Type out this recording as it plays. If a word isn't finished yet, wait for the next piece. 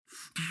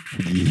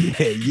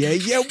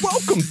Yeah.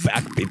 Welcome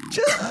back,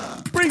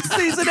 bitches.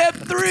 Preseason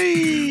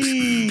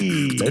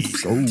F3.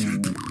 Let's go.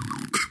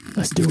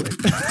 Let's do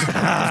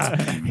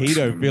it.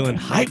 Hito feeling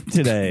hyped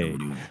today.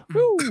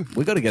 Woo.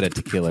 We got to get a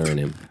tequila in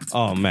him.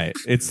 Oh, mate.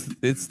 It's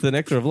the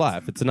nectar of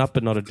life. It's an up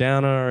but not a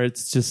downer.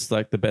 It's just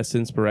like the best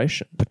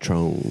inspiration.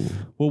 Patron.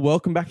 Well,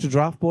 welcome back to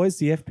Draft Boys,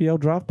 the FPL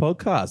Draft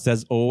Podcast.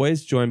 As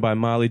always, joined by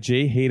Marley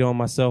G, Hito, and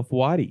myself,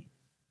 Whitey.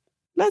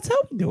 Lads, how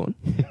we doing?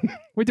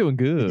 We're doing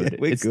good. Yeah,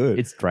 we're good.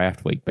 It's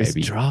draft week,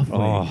 baby. It's draft week.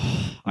 Oh,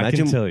 I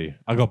Imagine- can tell you.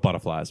 I got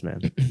butterflies, man.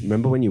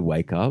 Remember when you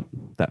wake up,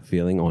 that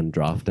feeling on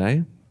draft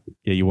day?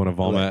 Yeah, you want to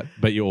vomit,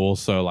 but you're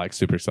also like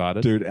super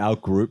excited. Dude, our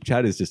group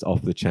chat is just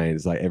off the chain.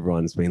 It's like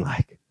everyone's been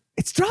like,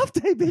 it's draft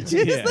day,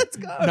 bitches. Yeah. Let's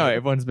go. No,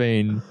 everyone's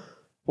been.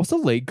 What's the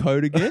league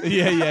code again?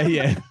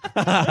 Yeah.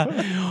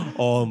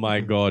 Oh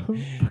my god,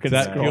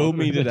 that scroll killed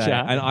me through the today.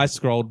 chat. And I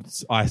scrolled.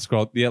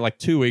 Yeah, like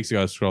 2 weeks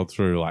ago, I scrolled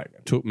through. Like,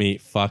 it took me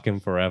fucking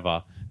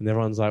forever. And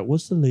everyone's like,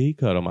 "What's the league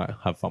code?" I'm like,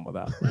 "Have fun with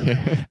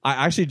that."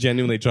 I actually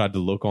genuinely tried to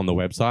look on the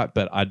website,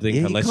 but I think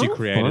Yeah, you unless you can't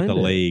created find the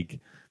it. league,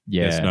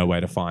 there's no way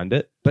to find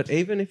it. But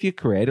even if you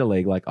create a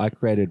league, like I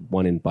created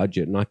one in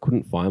budget and I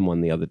couldn't find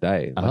one the other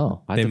day. Like,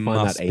 Oh. I had There to find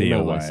must that be a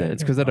email I way. sent.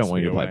 It's because they don't Must want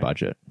be you to a play way.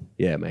 budget.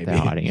 Yeah, maybe. They're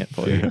hiding it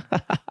for you.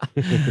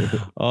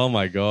 Oh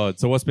my god!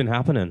 So what's been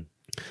happening?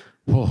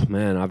 Oh,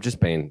 man, I've just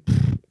been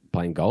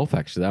playing golf,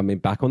 actually. I mean,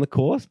 back on the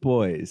course,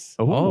 boys.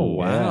 Oh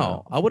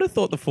wow! I would have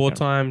thought the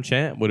 4-time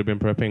champ would have been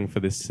prepping for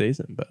this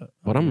season, but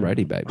But I'm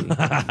ready, baby.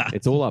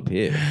 It's all up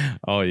here.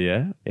 oh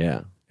yeah.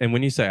 Yeah. And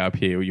when you say up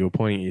here, you were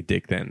pointing at your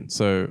dick then.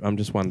 So I'm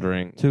just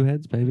wondering. Two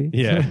heads, baby.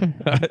 Yeah.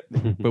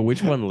 But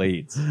which one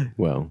leads?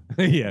 Well,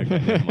 Yeah. Okay,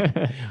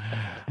 never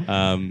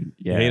mind.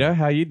 Yeah. Hito,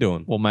 how you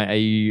doing? Well,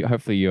 mate,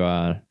 hopefully you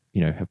are,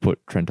 have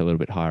put Trent a little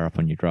bit higher up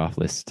on your draft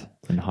list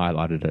and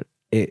highlighted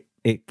it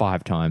it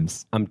 5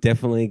 times. I'm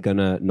definitely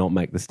gonna not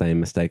make the same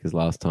mistake as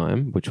last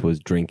time, which was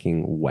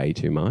drinking way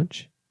too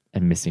much.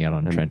 And missing out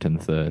on Trent in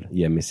the third.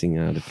 Yeah, missing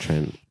out of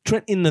Trent.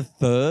 Trent in the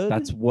third?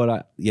 That's what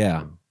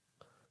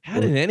How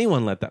did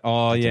anyone let that?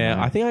 Oh, yeah.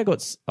 know. I think I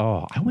got...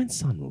 I went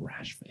Son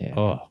Rashford. Yeah.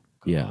 Oh.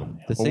 yeah.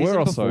 The Well, season we're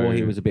also- before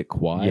he was a bit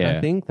quiet.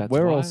 I think that's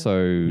We're why.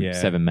 also Yeah.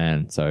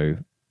 7-man, so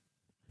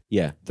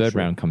yeah third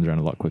sure. round comes around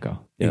a lot quicker.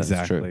 Yeah, that's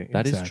Exactly, true.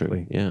 That is exactly.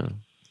 true. Yeah,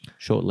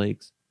 short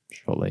leagues.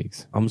 Short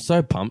leagues. I'm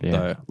so pumped, Yeah.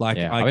 though. Like,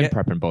 Yeah, I I've get...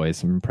 been prepping,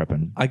 boys. I'm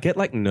prepping. I get,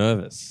 like,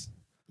 nervous.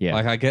 Yeah.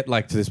 Like, I get,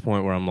 like, to this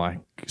point where I'm, like,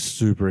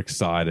 super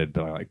excited,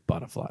 but I like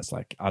butterflies.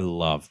 Like, I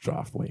love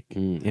draft week.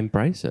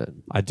 Embrace it.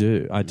 I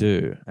do.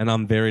 And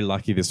I'm very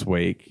lucky this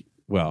week.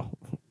 Well,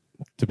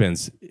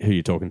 depends who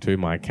you're talking to,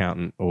 my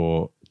accountant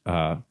or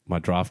my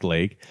draft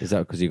league. Is that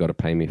because you got to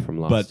pay me from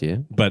last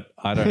year? But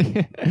I don't.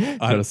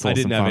 I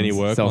didn't have any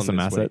work sell on some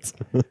this assets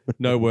week.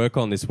 No work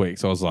on this week,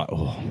 so I was like,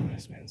 oh, I'm gonna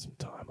spend some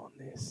time on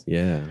this.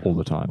 Yeah. all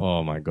the time.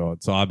 Oh my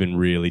god! So I've been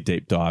really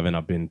deep diving.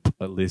 I've been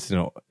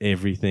listening to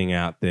everything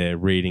out there,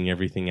 reading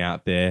everything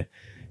out there.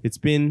 It's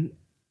been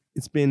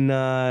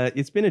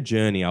a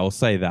journey. I will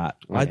say that.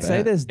 I'd say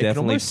bet. there's It can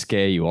definitely. almost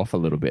scare you off a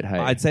little bit. Hey,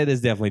 I'd say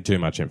there's definitely too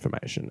much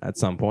information at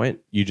some point.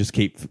 You just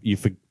you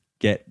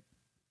forget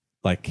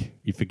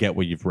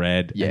what you've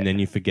read, Yeah. and then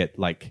you forget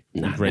Nah,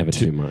 never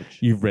too much.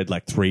 You've read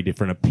like 3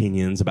 different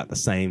opinions about the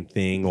same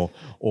thing,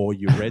 or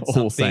you read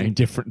all saying something,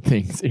 different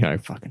things.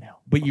 Fucking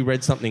hell. but you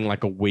read something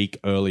like a week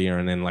earlier,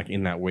 and then like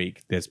in that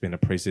week there's been a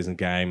preseason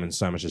game, and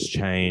so much has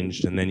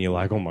changed, and then you're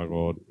like, oh my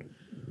god,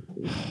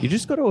 You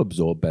just got to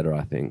absorb better,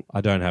 I think.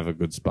 I don't have a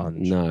good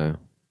sponge. No.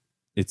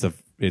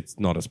 It's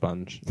not a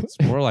sponge. It's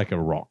more like a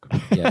rock.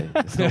 Yeah.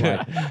 It's not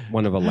like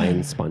one of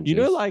Elaine's sponges. You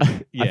know, like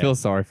I feel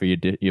sorry for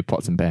your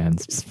pots and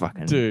pans. Just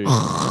fucking dude.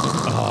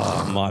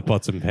 Oh, my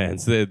pots and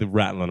pans. They're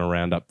rattling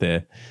around up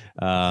there.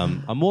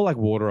 I'm more like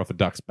water off a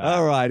duck's back.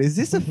 All right. Is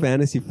this a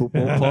fantasy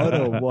football pod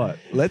or what?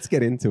 Let's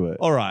get into it.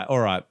 All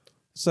right.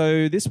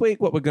 So this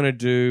week what we're going to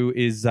do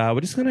is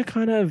we're just going to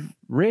kind of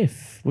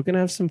riff. We're going to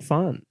have some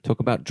fun. Talk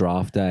about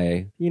draft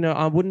day.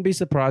 I wouldn't be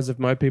surprised if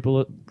most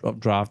people have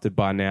drafted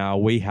by now.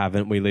 We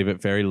haven't. We leave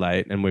it very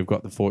late, and we've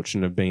got the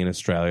fortune of being in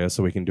Australia,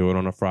 so we can do it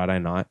on a Friday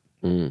night.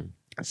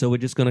 So we're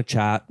just going to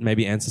chat,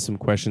 maybe answer some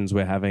questions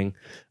we're having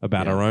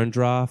about our own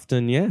draft,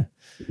 and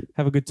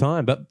have a good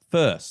time. But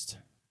first,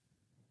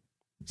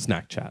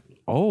 snack chat.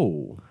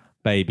 Oh,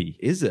 Baby,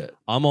 is it?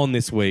 I'm on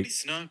this week.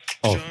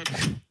 Oh,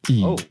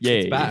 yeah.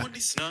 it's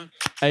back.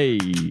 Hey.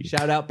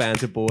 Shout out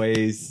Banter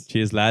Boys.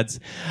 Cheers, lads.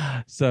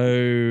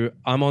 So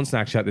I'm on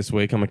Snack Chat this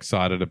week. I'm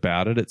excited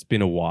about it. It's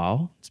been a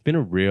while. It's been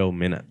a real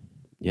minute.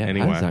 Yeah,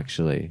 Anyway. it has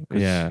actually. 'Cause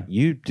Yeah.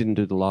 You didn't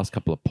do the last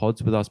couple of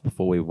pods with us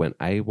before we went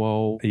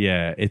AWOL.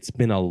 Yeah, it's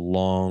been a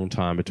long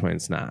time between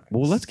snacks.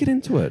 Well, let's get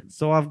into it.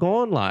 So I've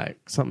gone like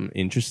something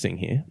interesting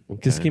here.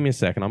 Just give me a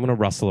second. I'm going to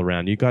rustle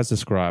around. You guys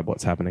describe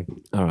what's happening.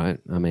 All right.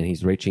 I mean,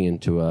 he's reaching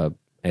into a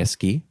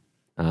esky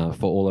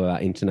for all of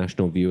our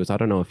international viewers. I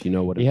don't know if you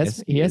know what He an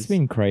has esky he has is.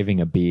 been craving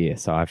a beer,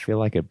 so I feel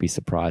like I'd be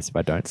surprised if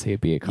I don't see a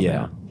beer come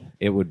Yeah. out.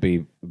 It would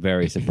be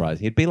very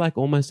surprising. He'd be like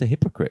almost a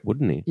hypocrite,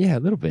 wouldn't he? Yeah,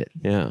 a little bit.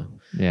 Yeah.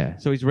 Yeah.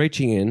 So he's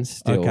reaching in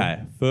still.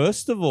 Okay.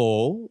 First of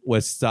all,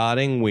 we're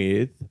starting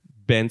with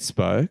Ben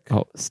Spoke.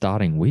 Oh,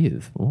 starting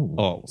with. Ooh,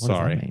 what does that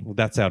sorry. mean? Well,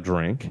 that's our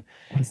drink.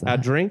 What is Our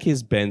that? drink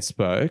is Ben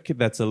Spoke.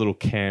 That's a little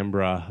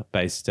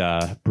Canberra-based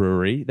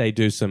brewery. They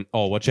do some.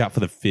 Oh, watch out for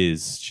the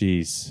fizz.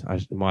 Jeez,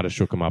 I might have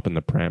shook them up in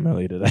the pram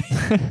earlier today.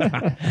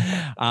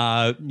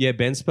 Yeah,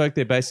 Ben Spoke.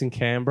 They're based in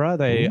Canberra.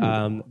 They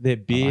their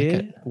beer,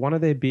 it. one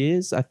of their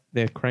beers,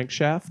 their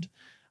Crankshaft,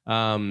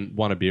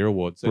 won a beer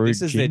award. So Brewed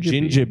this is their ginger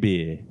ginger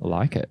beer, I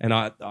like it. and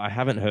I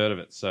haven't heard of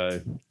it,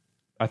 so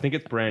I think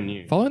it's brand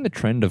new. Following the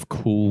trend of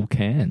cool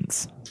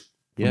cans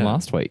from Yeah.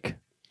 last week.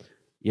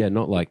 Yeah,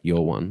 not like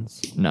your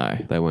ones. No.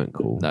 They weren't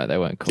cool No, they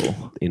weren't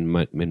cool. in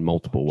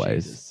multiple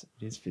ways.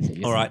 It is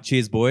fizzy. All right,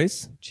 cheers,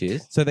 boys.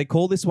 Cheers. So they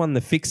call this one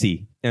the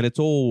Fixie, and it's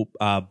all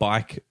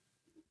bike,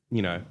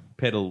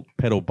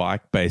 pedal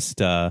bike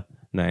based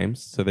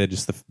names. So they're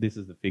just this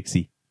is the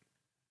Fixie.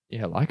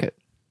 Yeah, I like it.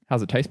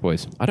 How's it taste,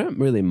 boys? I don't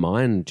really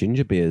mind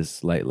ginger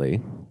beers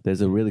lately.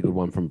 There's a really good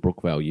one from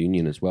Brookvale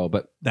Union as well.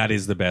 But That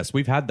is the best.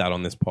 We've had that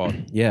on this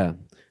pod. yeah,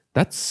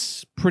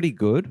 that's pretty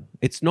good.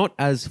 It's not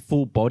as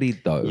full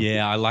bodied though.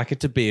 Yeah, I like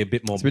it to be a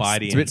bit more It's a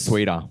bitey. bit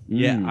sweeter.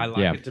 Yeah, Mm. I like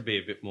Yeah. it to be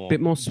a bit more, A bit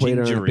more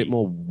sweeter and a gingery. bit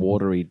more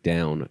watery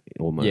down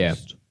almost. Yeah.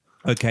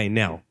 Okay,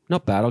 now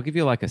Not bad. I'll give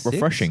you like a 6.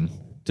 Refreshing.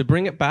 to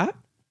bring it back,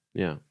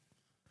 Yeah.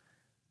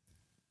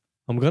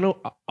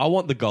 I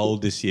want the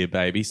gold this year,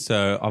 baby.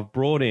 So I've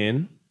brought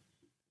in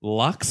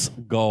Lux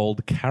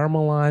Gold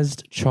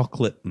Caramelized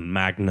Chocolate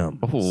Magnum.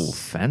 Oh,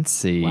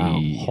 fancy. Wow.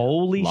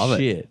 Holy Love it.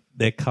 shit.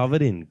 They're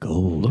covered in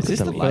gold. Is this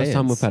the first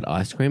time we've had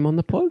ice cream on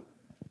the pod?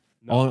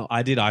 Oh,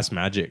 I did Ice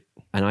Magic.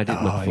 And I did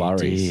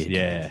McFlurries.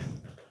 Yeah.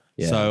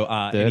 Yeah. So Third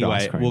ice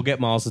anyway, cream. we'll get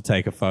Miles to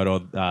take a photo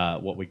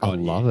of what we got. I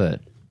love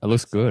it. It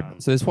looks good.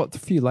 So there's a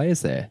few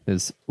layers there.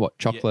 There's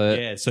chocolate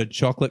Yeah, so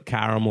chocolate,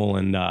 caramel,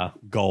 and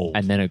gold.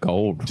 and then a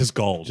gold. just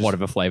gold.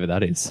 whatever flavor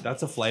that is.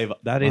 That's a flavor.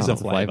 That is Wow, a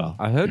flavor.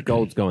 I heard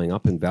gold's going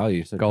up in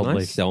value. So Gold can I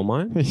leaf. sell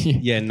mine?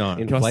 Yeah, no.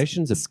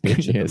 Inflation's a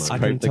bitch at Yeah, the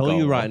scrape I moment. can the tell you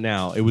gold right off.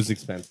 now, it was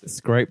expensive.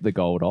 Scrape the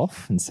gold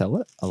off and sell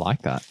it. I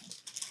like that.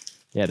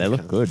 Yeah, they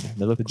look good.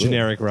 They look The good.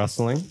 generic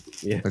rustling.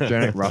 Yeah. The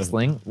generic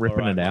rustling, ripping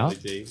All right, it out. Molly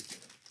D.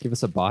 Give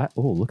us a bite.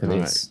 Oh, look at All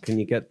this. right. Can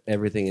you get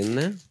everything in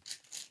there?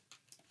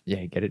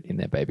 Yeah, get it in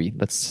there, baby.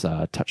 Let's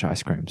touch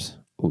ice creams.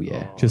 Oh,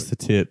 yeah. Just the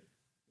tip.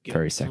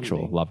 Very sexual.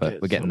 something. Love it.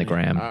 Get We're getting the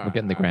gram. We're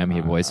getting the gram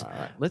here, boys. All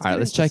Let's right, get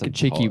let's into take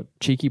a some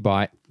cheeky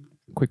bite,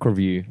 quick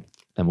review,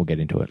 then we'll get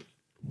into it.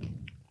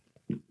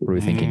 What are we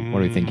thinking?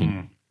 What are we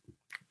thinking?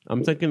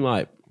 I'm thinking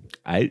like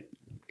 8.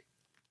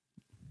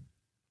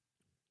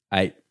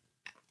 8.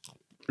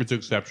 It's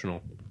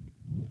exceptional.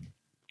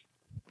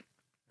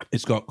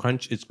 It's got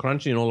crunch. It's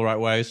crunchy in all the right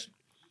ways.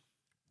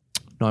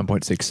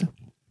 9.6.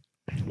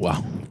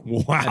 Wow.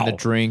 Wow. And the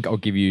drink, I'll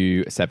give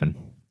you 7.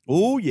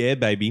 Oh yeah,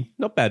 baby.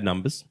 Not bad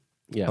numbers.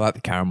 Yeah. I like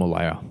the caramel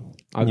layer.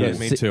 I Yeah,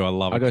 me too. I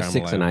love I a go caramel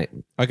 6 and ale. 8.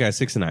 Okay,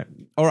 6 and 8.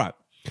 All right,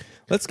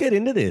 let's get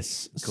into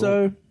this.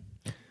 So,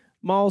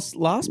 Miles,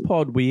 last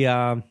pod we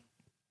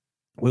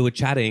were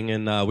chatting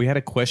and we had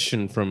a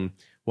question from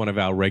one of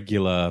our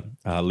regular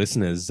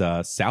listeners,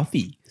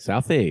 Southie,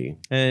 Southie.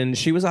 and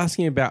she was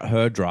asking about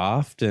her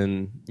draft,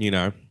 and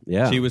Yeah.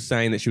 she was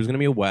saying that she was going to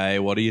be away.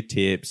 What are your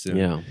tips? And,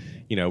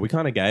 Yeah. we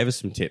kind of gave her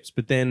some tips,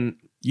 but then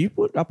you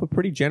put up a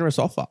pretty generous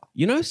offer.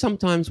 You know,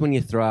 sometimes when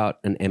you throw out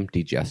an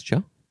empty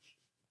gesture,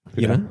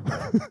 you Yeah. know,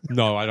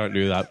 No, I don't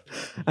do that.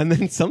 and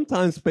then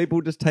sometimes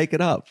people just take it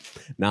up.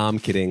 No, I'm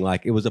kidding.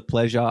 Like, it was a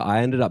pleasure.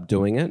 I ended up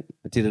doing it.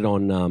 I did it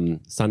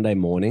on Sunday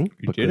morning.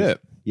 You did it?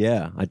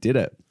 Yeah, I did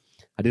it.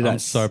 I did it I'm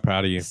at so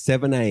proud of you.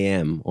 7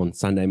 a.m. on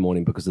Sunday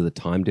morning because of the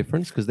time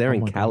difference, because they're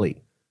in my God.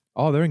 Cali.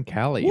 Oh, they're in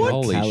Cali.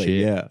 Holy Cali, shit.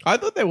 yeah. I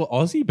thought they were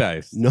Aussie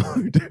based. No,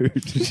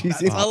 dude. She's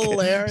in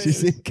hilarious.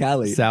 She's in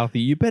Cali.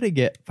 Southie, you better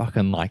get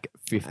fucking like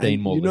 15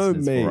 And more you know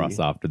listeners me, for us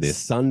after this.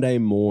 Sunday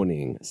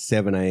morning,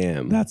 7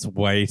 a.m. That's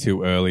way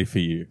too early for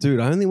you. Dude,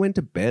 I only went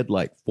to bed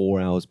like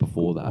 4 hours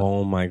before that.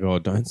 Oh my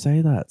god! Don't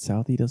say that.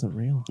 Southie doesn't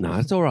realize. No,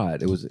 it's all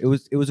right. It was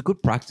a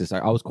good practice.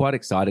 I was quite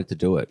excited to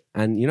do it.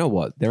 And you know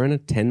what? They're in a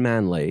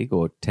 10-man league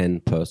or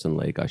 10-person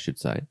league, I should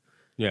say.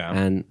 Yeah.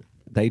 And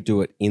they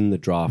do it in the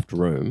draft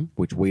room,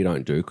 which we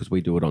don't do because we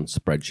do it on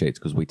spreadsheets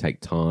because we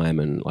take time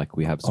and like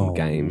we have some Oh,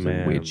 games man.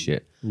 and weird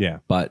shit. yeah.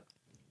 But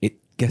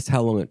guess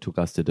how long it took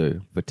us to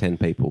do for 10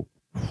 people?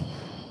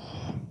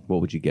 What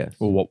would you guess?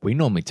 Well, what we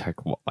normally take,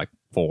 like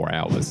 4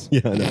 hours.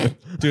 Yeah, I know.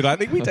 Dude, I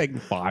think we take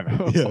 5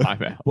 hours.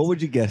 5 hours. What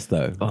would you guess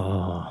though?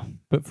 Oh,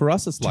 But for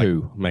us, it's like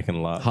 2. making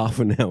a laugh. Half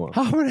an hour.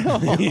 half an hour.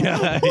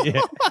 yeah,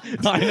 yeah.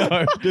 I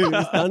know. Dude,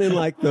 it's done in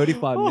like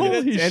 35 minutes.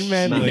 Holy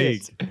 10-man shit.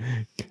 league.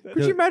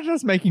 Could you imagine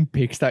us making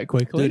picks that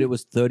quickly? Dude, it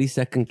was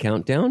 30-second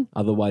countdown.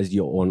 Otherwise,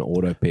 you're on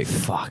auto pick.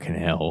 fucking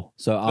hell.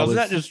 So I Doesn't was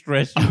that just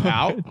stress you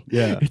out?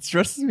 yeah. It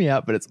stresses me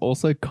out, but it's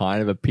also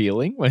kind of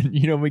appealing when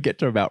when we get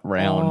to about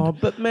round. Oh,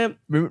 but man,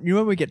 You know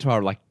when we get to our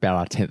about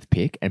our 10th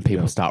pick and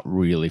people start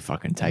really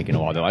fucking taking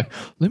a while. They're like,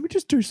 let me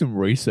just do some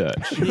research.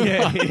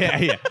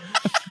 yeah.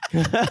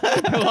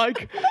 They're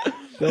like,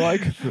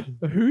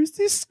 who's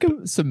this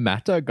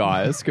Samatta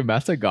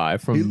guy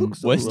from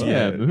looks West alright.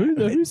 Ham?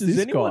 Who's Does this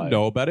anyone guy?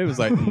 know about it? It was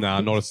like, nah,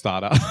 not a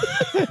starter.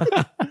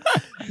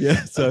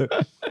 Yeah, so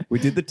we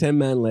did the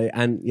 10-man league,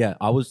 and yeah,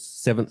 I was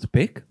 7th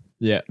pick,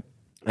 Yeah.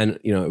 and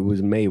it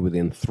was me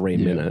within 3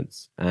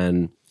 minutes,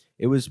 and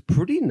it was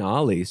pretty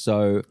gnarly.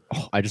 So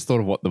Oh, I just thought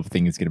of what the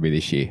thing is going to be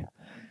this year.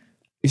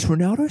 Is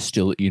Ronaldo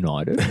still at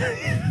United?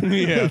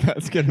 Yeah.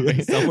 That's going to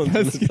be. someone's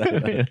going That's to say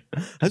gonna be- that.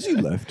 Has he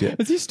left yet?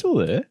 Is he still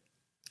there?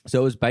 So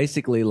it was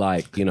basically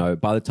like,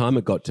 by the time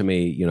it got to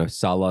me,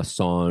 Salah,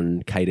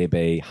 Son,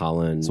 KDB,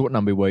 Haaland. So what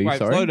number were you? Wait,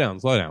 sorry. slow down.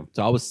 So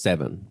I was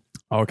 7.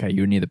 Oh, okay,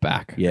 you were near the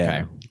back. Yeah.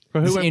 Okay. So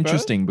who This is went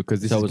interesting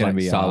because this So it is was going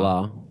like to be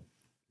Salah,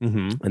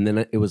 Mm-hmm. and then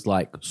it was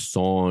like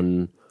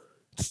Son.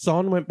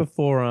 Son went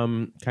before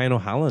Kane or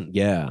Haaland.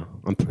 Yeah.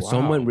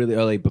 Son went really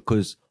early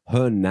because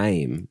her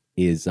name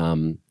is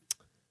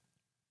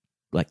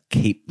like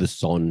Keep the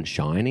Son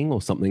Shining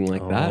or something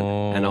like that.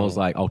 Oh. And I was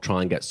like, I'll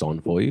try and get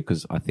Son for you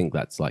because I think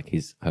that's like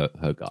her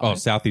guy. Oh,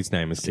 Southie's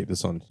name is Keep the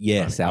Son.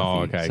 yeah, Right. Southie.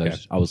 Oh, okay, So okay.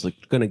 I was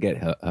like, going to get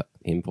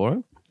him for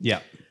her.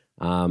 Yeah.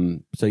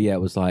 So yeah,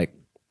 it was like,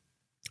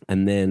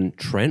 and then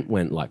Trent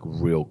went like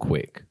real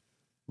quick.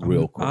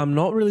 I'm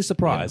not really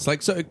surprised.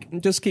 Like, so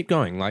just keep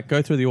going. Like,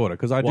 go through the order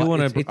because I do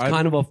want It's to.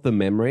 kind of off the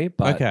memory,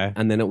 but Okay.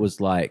 And then it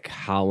was like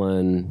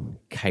Haaland,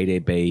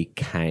 KDB,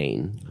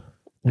 Kane,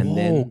 and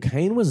then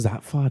Kane was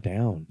that far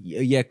down.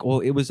 yeah, well,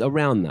 it was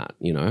around that,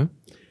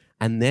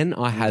 And then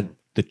I had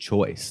the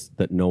choice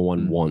that no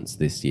one wants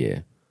this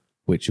year,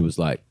 which was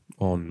like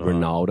Oh no.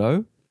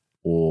 Ronaldo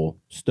or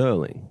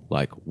Sterling.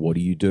 Like, what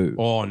do you do?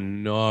 Oh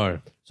no.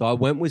 So I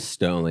went with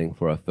Sterling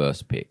for a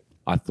first pick.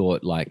 I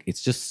thought like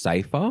it's just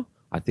safer.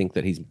 I think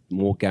that he's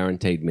more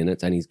guaranteed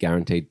minutes and he's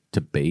guaranteed to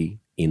be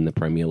in the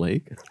Premier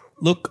League.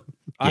 Look,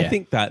 I Yeah.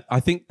 think that's Oh,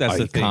 the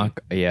you thing. can't.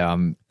 Yeah.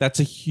 That's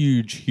a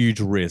huge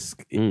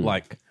risk.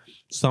 Like,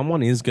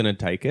 someone is going to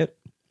take it.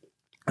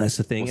 That's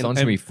the thing. Well, someone's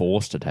And- going to be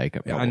forced to take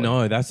it. I probably.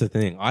 know that's the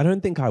thing. I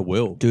don't think I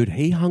will. Dude,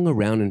 he hung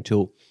around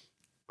until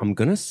I'm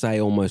gonna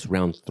say almost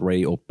round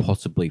 3 or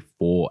possibly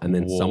 4, and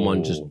then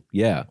someone just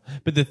Whoa.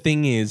 But the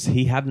thing is,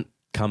 he hadn't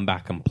come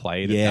back and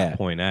played at Yeah. that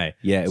point, eh?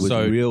 it was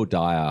So- real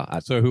dire.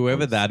 So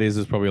whoever that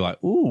is probably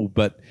like, ooh.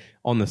 But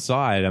on the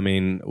side, I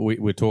mean, we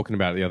were talking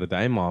about it the other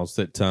day, Miles,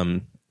 that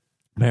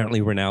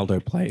apparently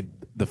Ronaldo played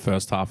the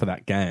first half of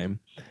that game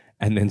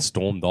and then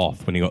stormed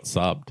off when he got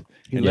subbed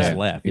and just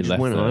left. He just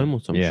went home or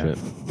some yeah.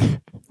 shit.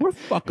 What a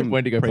fucking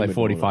Went to go play prima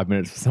 45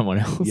 minutes for someone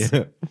else.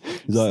 donna.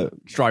 Yeah. So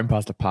Driving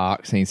past a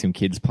park, seeing some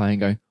kids playing,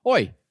 going,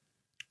 "Oi,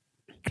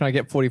 can I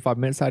get 45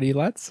 minutes out of you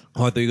lads?"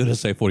 Oh, I thought you were going to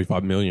say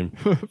 45 million.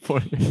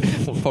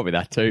 Probably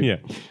that too. Yeah.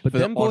 But For the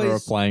them honor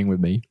boys- of playing with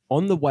me.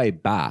 on the way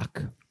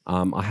back,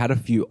 I had a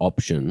few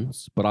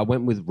options, but I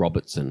went with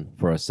Robertson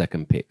for a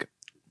second pick.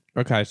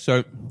 Okay,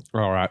 so,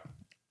 all right.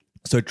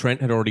 So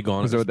Trent had already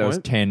gone. So At there this was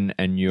point? 10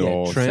 and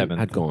you're Trent 7.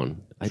 had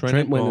gone. Trent Trent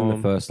had went in gone.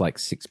 the first like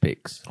 6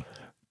 picks.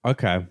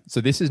 Okay.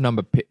 So this is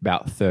number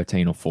about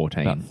 13 or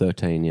 14. About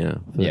 13, yeah.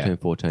 13, Yeah.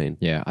 14.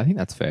 Yeah, I think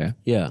that's fair.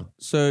 Yeah.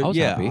 So I was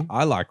yeah, happy.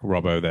 I like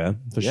Robbo there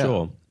for Yeah.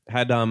 sure.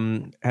 Had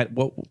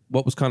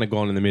what was kind of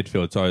gone in the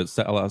midfield? So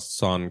Salah,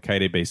 Son,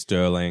 KDB,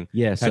 Sterling.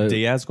 Yeah, so- Had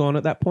Diaz gone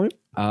at that point?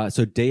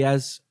 So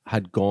Diaz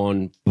had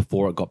gone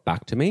before it got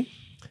back to me,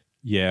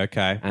 Yeah.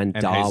 Okay. and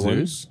Darwin,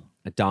 Jesus.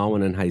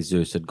 Darwin and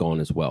Jesus had gone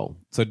as well.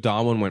 So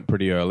Darwin went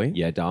pretty early.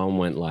 Yeah, Darwin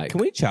went like. Can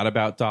we chat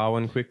about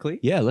Darwin quickly?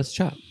 Yeah, let's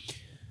chat.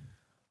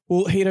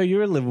 Well, Hito,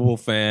 you're a Liverpool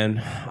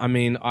fan. I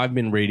mean, I've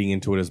been reading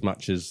into it as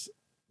much as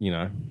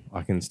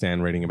I can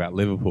stand reading about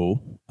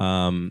Liverpool.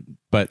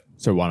 But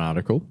So one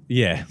article.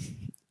 yeah,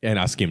 and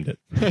I skimmed it.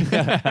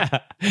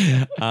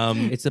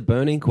 It's a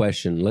burning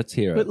question. Let's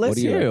hear it. But let's What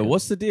do you hear it. reckon?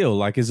 What's the deal?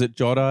 Like, is it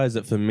Jota? Is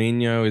it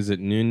Firmino? Is it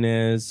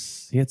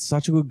Nunez? He had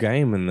such a good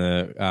game in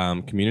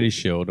the Community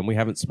Shield, and we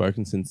haven't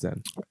spoken since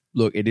then.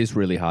 Look, it is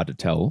really hard to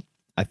tell.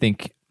 I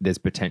think there's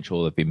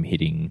potential of him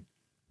hitting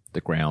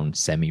the ground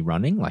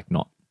semi-running, like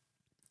not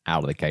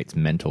out of the gates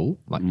mental,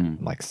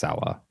 like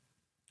Salah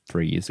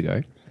 3 years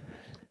ago.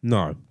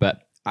 No.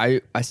 But I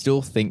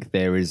still think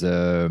there is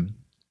a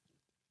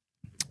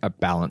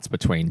balance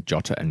between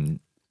Jota and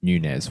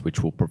Nunez,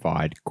 which will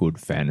provide good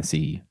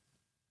fantasy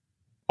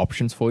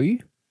options for you.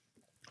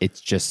 It's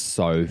just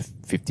so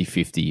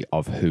 50-50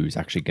 of who's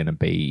actually going to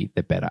be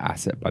the better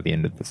asset by the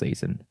end of the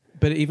season.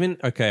 But even,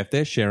 okay, if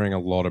they're sharing a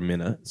lot of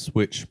minutes,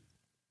 which,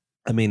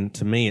 I mean,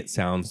 to me, it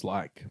sounds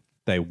like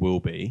they will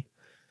be,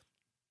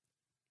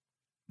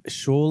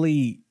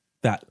 surely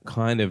that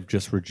kind of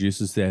just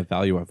reduces their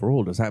value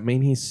overall. Does that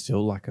mean he's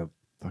still like a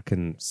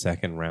fucking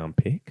second round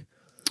pick?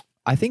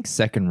 I think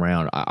second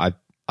round,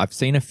 I've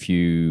seen a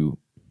few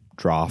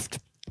draft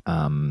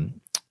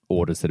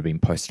orders that have been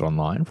posted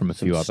online from a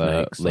few other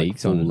snakes, like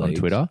leagues full on leagues.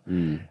 Twitter.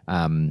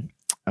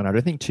 And I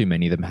don't think too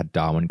many of them had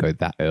Darwin go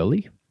that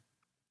early,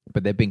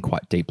 but they've been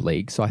quite deep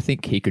leagues. So I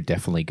think he could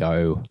definitely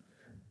go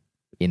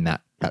in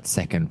that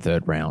second,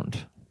 third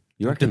round.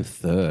 You reckon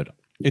third?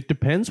 It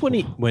depends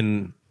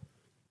when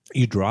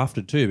you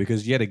drafted too,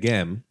 because yet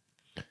again,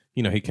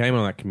 he came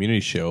on that Community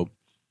Shield.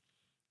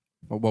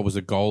 What was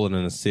a goal and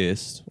an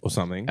assist or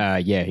something?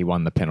 Yeah, he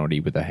won the penalty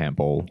with a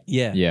handball.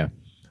 Yeah. Yeah.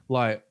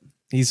 Like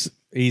he's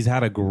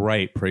had a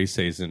great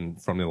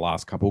preseason from the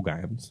last couple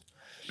games.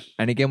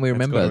 And again, we It's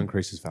got to remember,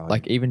 increase his value.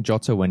 like, even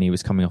Jota, when he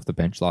was coming off the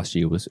bench last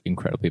year, was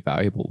incredibly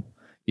valuable.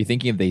 You're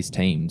thinking of these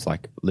teams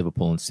like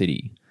Liverpool and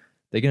City,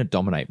 they're going to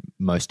dominate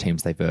most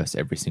teams they verse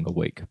every single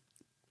week.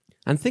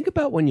 And think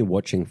about when you're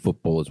watching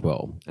football as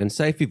well. And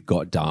say if you've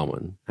got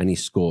Darwin and he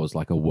scores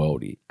like a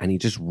worldie and he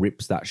just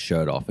rips that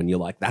shirt off and you're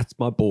like, that's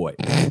my boy.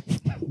 I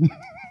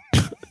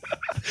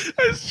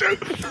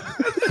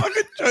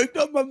fucking choked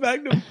on my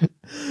Magnum.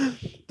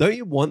 Don't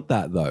you want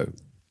that though?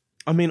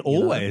 I mean,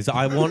 always.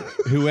 I want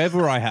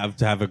whoever I have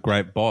to have a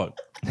great bod.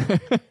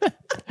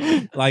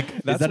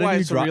 Like, that's why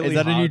it's really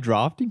a new hard.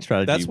 drafting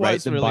strategy? That's why Rate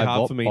it's them really by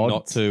hard for me odds?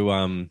 not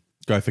to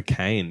go for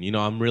Kane. You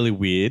know, I'm really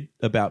weird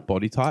about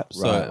body type,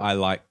 so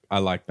Right. I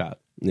like that.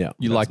 Yeah.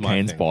 You That's like my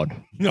Kane's thing. bod?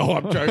 No,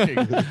 I'm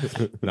joking.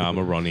 No, I'm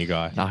a Ronnie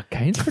guy. Nah,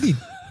 Kane's pretty.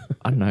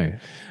 I don't know.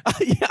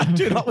 Yeah,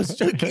 dude, I was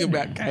joking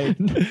about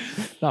Kane.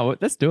 No,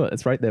 let's do it.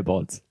 Let's rate their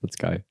bods. Let's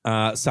go.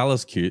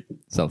 Salah's cute.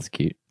 Salah's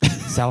cute.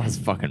 Salah's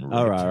fucking ripped.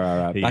 All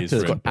right. He Back is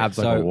to ripped. Abs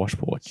like a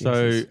washboard.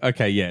 So, Jesus.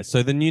 okay, yeah.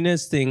 So the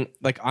Nunez thing,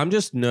 like, I'm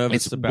just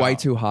nervous It's about... way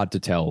too hard to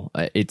tell.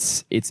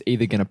 It's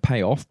either going to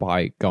pay off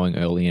by going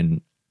early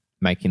and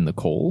making the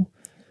call,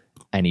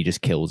 and he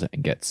just kills it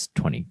and gets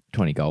 20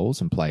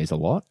 goals and plays a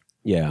lot.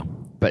 Yeah.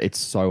 But it's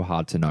so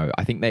hard to know.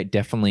 I think they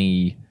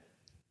definitely,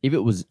 if it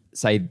was,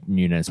 say,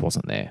 Nunez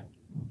wasn't there,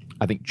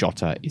 I think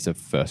Jota is a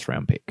first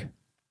round pick.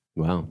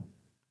 Wow.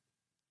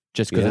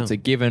 Just because Yeah. it's a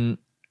given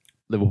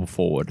Liverpool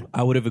forward.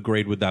 I would have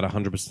agreed with that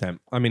 100%.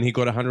 I mean, he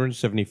got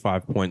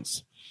 175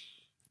 points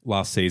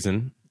last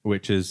season,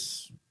 which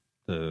is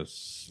the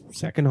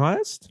second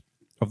highest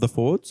of the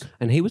forwards.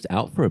 And he was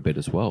out for a bit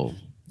as well.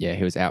 Yeah,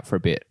 he was out for a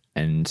bit.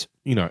 And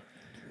You know,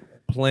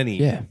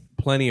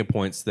 plenty of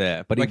points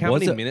there. But like, he how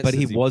was many a, minutes but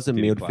he does was a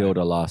did he play?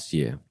 midfielder last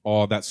year.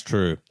 Oh, that's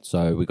true.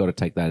 So we got to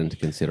take that into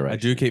consideration. I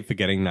do keep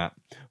forgetting that.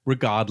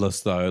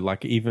 Regardless, though,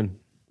 like, even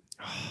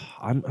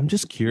I'm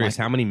just curious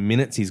how many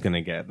minutes he's going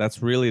to get.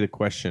 That's really the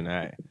question,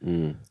 eh?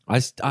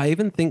 I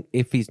even think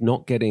if he's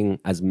not getting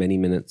as many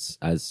minutes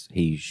as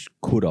he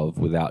could have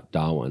without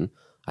Darwin,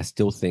 I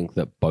still think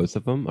that both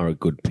of them are a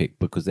good pick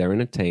because they're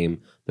in a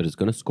team that is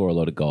going to score a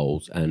lot of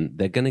goals and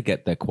they're going to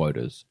get their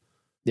quotas.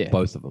 yeah,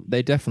 Both of them.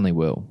 they definitely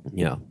will.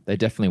 Yeah. They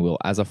definitely will.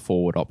 As a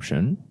forward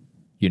option,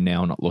 you're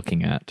now not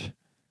looking at,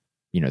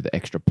 the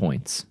extra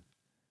points.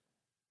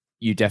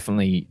 You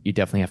definitely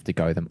have to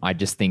go them. I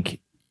just think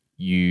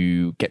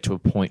you get to a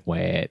point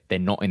where they're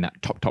not in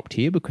that top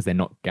tier because they're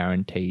not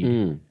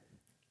guaranteed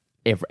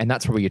ever, and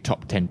that's probably your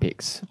top 10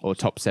 picks or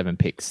top 7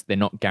 picks. They're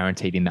not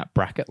guaranteed in that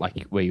bracket,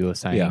 like where you were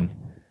saying. Yeah.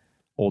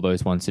 All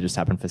those ones that just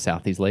happen for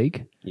Southeast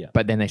League. Yeah.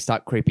 But then they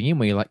start creeping in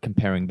where you're like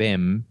comparing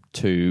them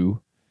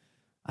to,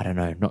 I don't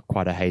know, not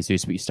quite a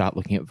Jesus, but you start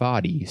looking at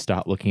Vardy, you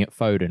start looking at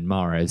Foden,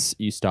 Mahrez,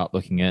 you start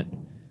looking at,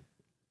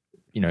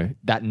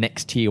 that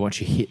next tier once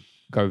you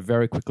go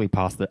very quickly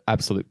past the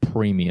absolute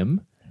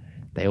premium,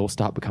 they all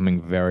start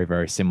becoming very,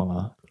 very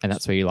similar. And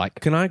that's where you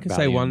like. Can I say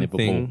value in one Liverpool.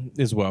 thing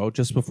as well,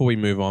 just before we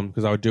move on,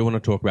 because I do want to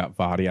talk about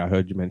Vardy. I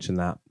heard you mention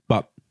that.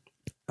 But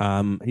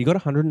he got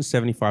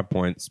 175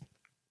 points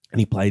and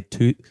he played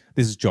this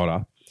is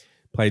Jota,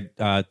 played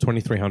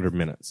 2,300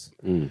 minutes.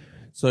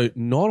 So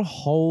not a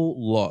whole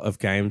lot of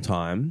game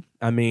time.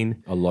 I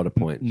mean, A lot of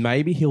points.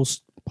 maybe he'll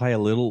play a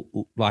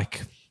little,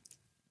 like,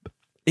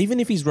 even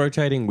if he's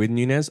rotating with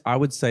Nunez, I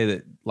would say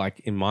that, like,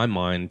 in my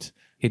mind,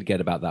 He'd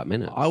get about that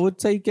minute. I would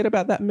say get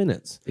about that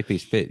minutes. If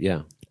he's fit,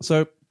 yeah.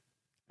 So,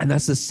 and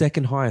that's the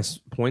second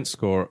highest point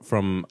score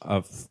from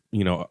that's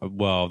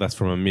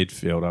from a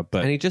midfielder.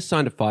 But And he just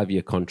signed a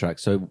 5-year contract.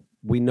 So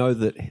we know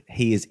that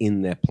he is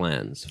in their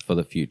plans for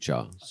the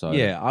future. So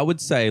yeah, I would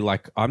say,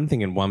 like, I'm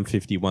thinking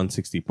 150,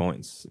 160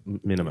 points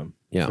minimum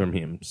from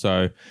him.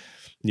 So,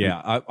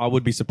 yeah, I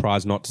would be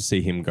surprised not to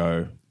see him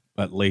go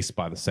at least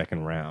by the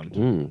second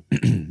round.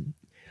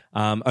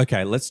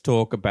 Okay, let's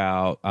talk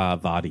about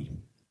Vardy.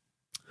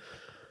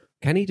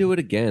 Can he do it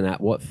again at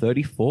what,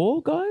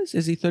 34, guys?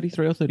 Is he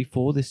 33 or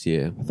 34 this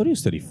year? I thought he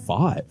was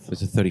 35.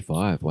 Is it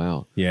 35?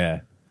 Wow.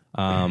 Yeah.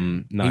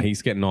 No,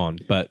 he's getting on.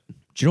 But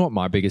Do you know what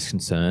my biggest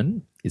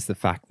concern is? The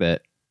fact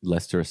that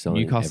Leicester are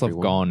selling Newcastle have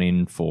everyone. gone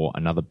in for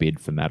another bid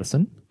for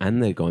Maddison.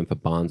 And they're going for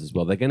Barnes as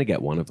well. They're going to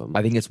get one of them.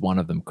 I think it's one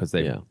of them because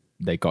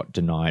they got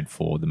denied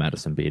for the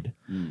Maddison bid.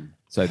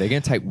 So they're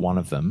going to take one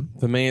of them.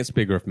 for me, it's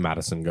bigger if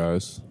Madison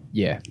goes.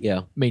 Yeah,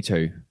 Yeah. me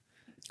too.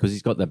 Because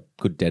he's got the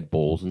good dead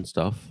balls and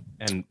stuff.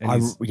 And I'm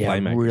he's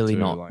playmaker really too,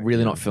 not like,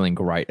 not feeling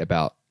great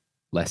about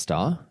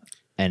Leicester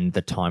and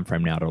the time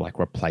frame now to like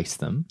replace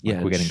them. Yeah,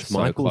 Like, we're getting so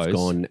Schmeichel's close.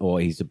 gone, or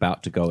he's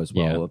about to go as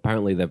well. Yeah.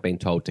 Apparently, they've been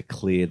told to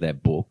clear their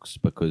books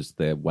because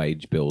their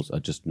wage bills are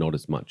just not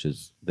as much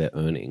as their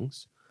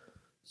earnings.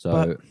 So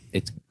But-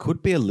 it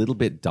could be a little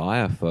bit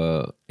dire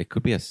for. It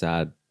could be a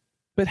sad.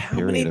 But how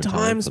period many of time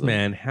times, for them.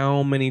 man?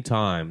 How many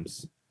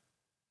times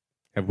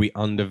have we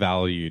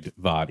undervalued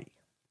Vardy?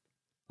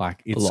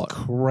 Like, it's lot.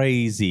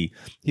 crazy.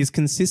 His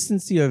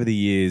consistency over the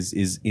years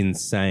is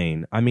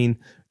insane. I mean,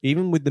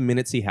 even with the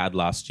minutes he had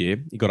last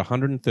year, he got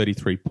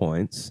 133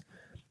 points.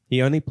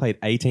 He only played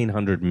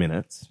 1,800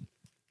 minutes.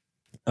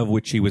 of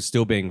which he was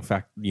still being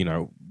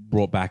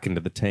brought back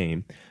into the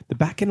team. The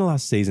back end of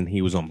last season,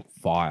 he was on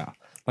fire.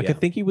 Like I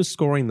think he was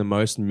scoring the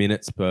most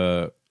minutes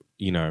per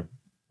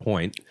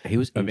point. He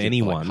was of injured for,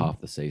 anyone like, half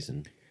the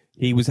season.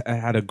 He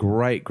had a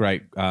great,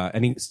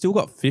 and he still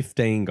got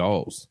 15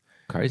 goals.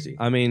 Crazy.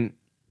 I mean,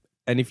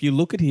 and if you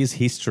look at his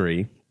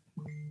history,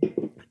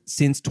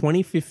 since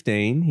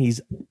 2015,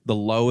 the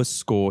lowest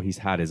score he's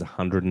had is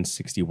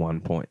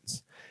 161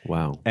 points.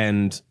 Wow.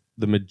 And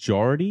the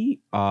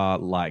majority are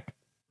like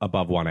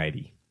above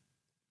 180.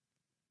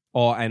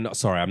 Oh, and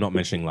sorry, I'm not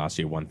mentioning last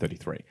year,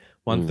 133.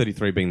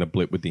 133 being the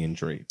blip with the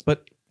injury.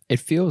 But It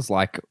feels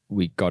like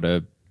we got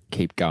to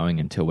keep going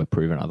until we're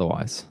proven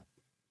otherwise.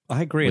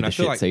 I agree. With And the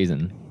shit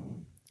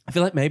season. I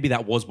feel like maybe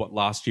that was what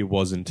last year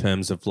was in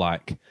terms of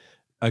like,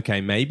 okay,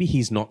 maybe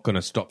he's not going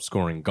to stop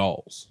scoring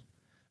goals,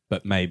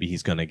 but maybe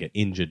he's going to get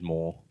injured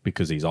more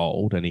because he's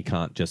old and he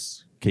can't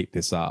just keep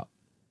this up.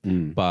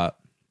 But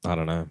I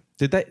don't know.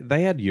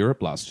 They had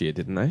Europe last year,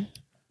 didn't they?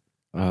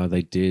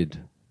 They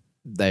did.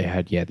 They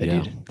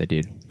did. They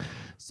did.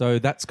 So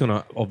that's going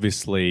to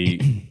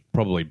obviously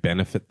probably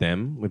benefit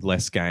them with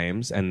less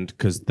games, and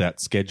because that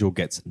schedule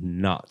gets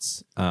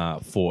nuts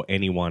for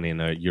anyone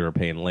in a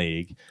European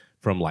league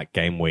from like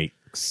game week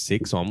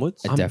 6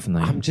 onwards.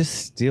 Definitely. I'm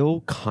just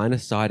still kind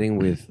of siding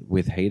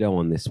with Hito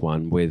on this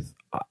one.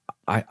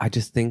 I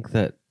just think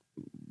that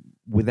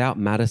without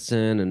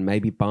Madison and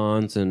maybe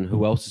Barnes and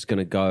who else is going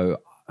to go,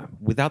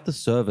 without the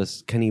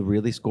service, can he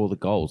really score the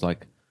goals?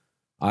 Like,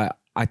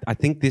 I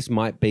think this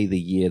might be the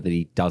year that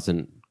he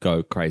doesn't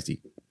go crazy.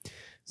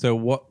 So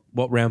what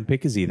round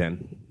pick is he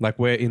then? Like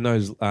where in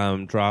those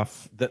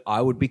draft? That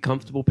I would be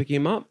comfortable picking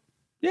him up.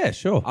 Yeah,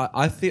 sure.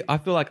 I feel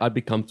like I'd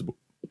be comfortable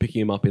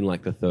picking him up in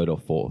like the 3rd or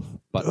 4th.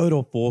 But Third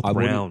or fourth I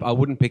round.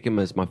 wouldn't pick him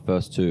as my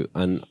first 2.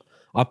 And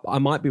I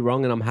might be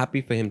wrong, and I'm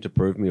happy for him to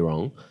prove me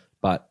wrong.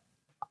 But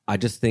I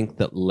just think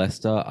that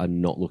Leicester are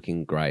not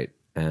looking great.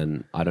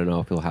 And I don't know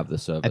if he'll have the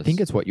service. I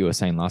think it's what you were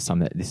saying last time,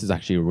 that this is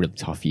actually a really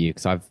tough year,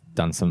 because I've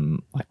done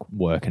some like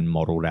work and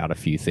modeled out a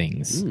few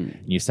things. And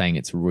you're saying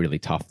it's really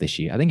tough this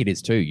year. I think it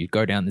is too. You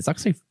go down, there's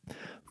actually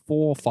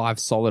 4 or 5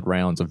 solid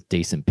rounds of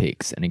decent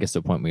picks, and it gets to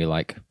a point where you're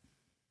like,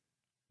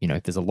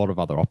 there's a lot of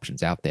other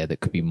options out there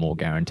that could be more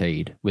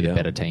guaranteed with a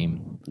better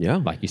team. Yeah.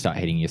 Like you start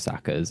hitting your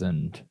Sakas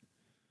and,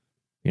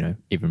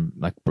 even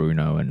like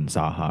Bruno and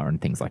Zaha and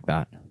things like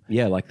that.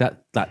 Yeah, like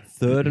that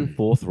 3rd and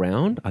 4th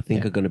round, I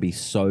think are going to be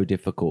so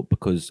difficult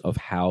because of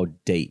how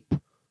deep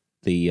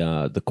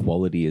the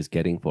quality is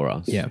getting for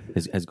us. Yeah.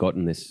 has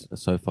gotten this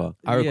so far.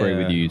 I agree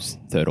with Yeah. you,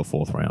 3rd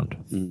or 4th round.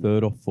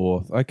 3rd or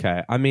 4th.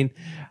 Okay. I mean,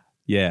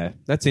 yeah,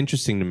 that's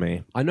interesting to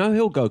me. I know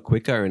he'll go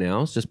quicker in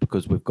ours just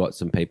because we've got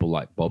some people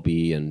like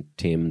Bobby and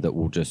Tim that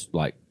will just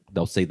like,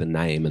 they'll see the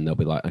name and they'll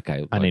be like,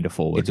 okay, I need a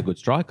forward. It's a good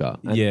striker.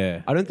 And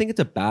Yeah. I don't think it's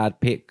a bad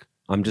pick.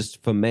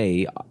 For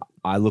me,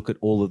 I look at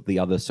all of the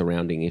other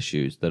surrounding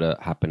issues that are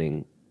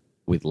happening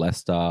with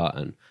Leicester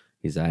and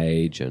his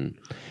age and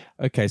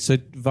Okay, so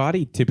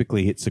Vardy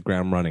typically hits the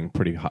ground running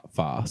pretty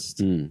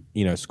fast.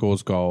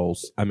 Scores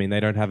goals. I mean, they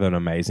don't have an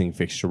amazing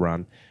fixture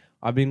run.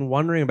 I've been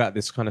wondering about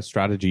this kind of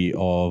strategy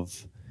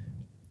of,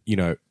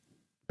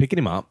 picking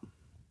him up,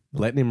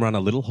 letting him run a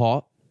little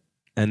hot,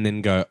 and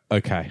then go,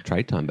 okay,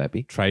 trade time,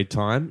 baby. trade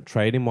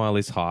him while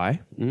he's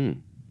high.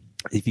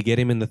 If you get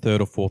him in the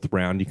 3rd or 4th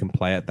round, you can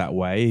play it that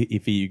way.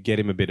 If you get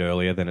him a bit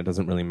earlier, then it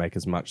doesn't really make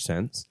as much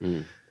sense.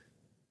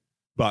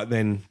 But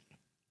then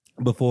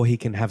before he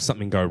can have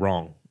something go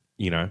wrong,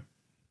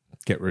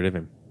 get rid of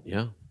him.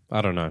 Yeah.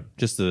 I don't know.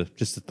 Just a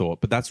thought.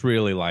 But that's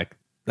really like,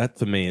 that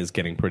for me is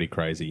getting pretty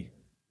crazy.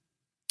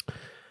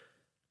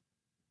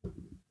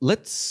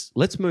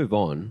 Let's move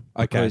on.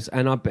 Okay.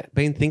 And I've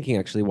been thinking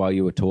actually while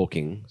you were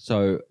talking.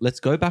 So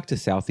let's go back to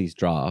Southie's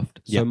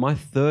draft. So Yep. my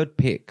 3rd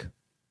pick.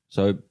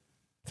 So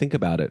think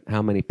about it.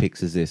 How many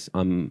picks is this?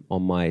 I'm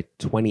on my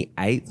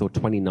 28th or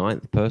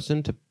 29th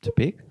person to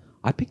pick.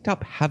 I picked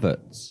up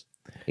Havertz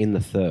in the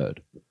 3rd.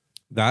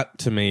 That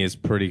to me is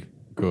pretty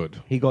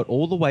good. He got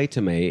all the way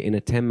to me in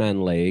a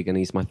 10-man league, and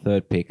he's my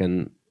 3rd pick.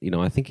 And,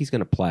 I think he's going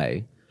to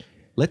play.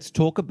 Let's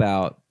talk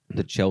about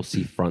the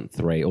Chelsea front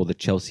 3 or the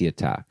Chelsea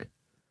attack.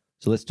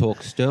 So let's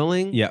talk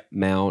Sterling, Yep.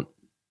 Mount,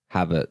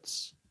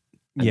 Havertz,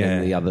 and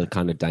then the other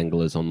kind of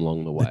danglers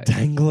along the way.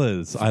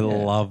 Danglers. I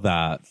love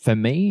that. For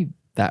me,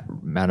 that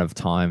amount of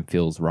time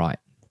feels right.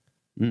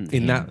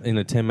 In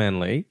a 10-man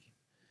league?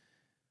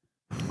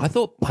 I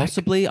thought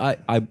possibly I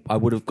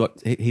would have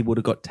he would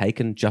have got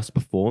taken just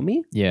before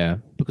me Yeah.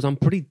 because I'm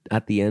pretty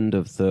at the end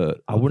of the.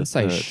 I wouldn't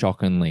say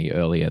shockingly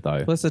earlier,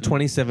 though. Well, that's the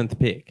 27th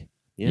pick.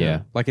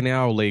 Yeah. Like in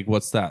our league,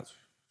 what's that?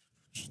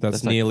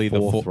 That's like nearly the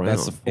fourth round,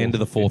 That's the end of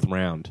the 4th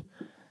round.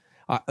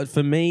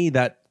 For me,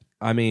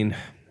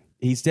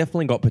 he's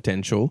definitely got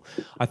potential.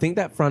 I think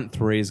that front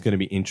 3 is going to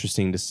be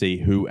interesting to see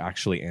who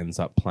actually ends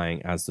up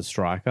playing as the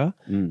striker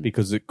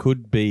because it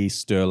could be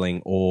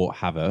Sterling or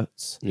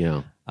Havertz.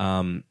 Yeah.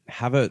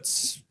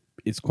 Havertz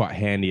is quite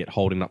handy at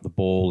holding up the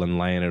ball and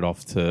laying it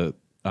off to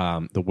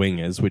the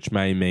wingers, which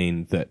may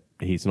mean that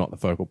he's not the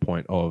focal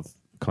point of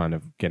kind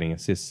of getting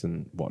assists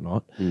and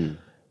whatnot.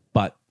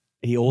 But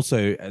he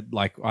also,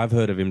 like, I've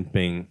heard of him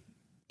being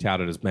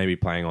touted as maybe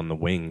playing on the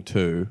wing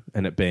too,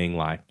 and it being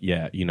like,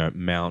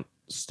 Mount,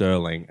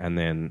 Sterling, and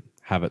then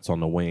Havertz on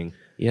the wing.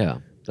 Yeah,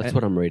 that's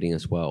what I'm reading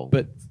as well.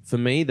 But for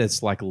me,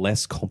 there's like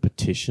less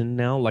competition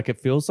now. Like, it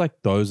feels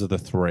like those are the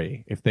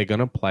three. If they're going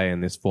to play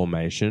in this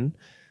formation,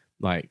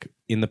 like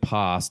in the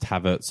past,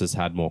 Havertz has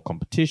had more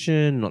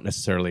competition, not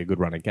necessarily a good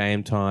run of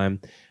game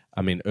time.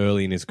 I mean,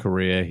 early in his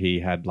career, he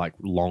had like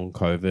long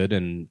COVID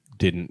and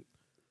didn't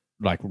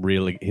like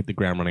really hit the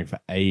ground running for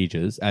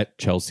ages at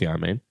Chelsea, I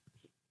mean.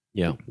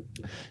 yeah,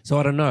 So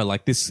I don't know,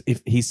 like this,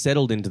 if he's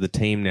settled into the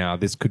team now,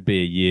 this could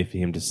be a year for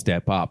him to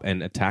step up.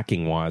 And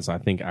attacking wise, I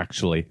think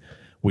actually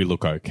we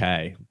look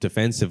okay.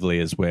 Defensively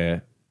is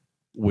where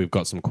we've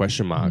got some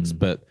question marks,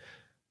 but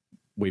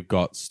we've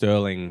got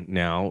Sterling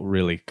now,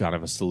 really kind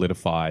of a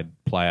solidified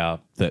player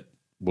that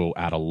will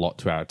add a lot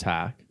to our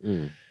attack.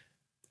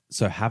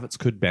 So Havertz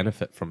could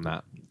benefit from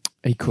that.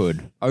 He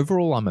could.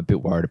 Overall, I'm a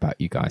bit worried about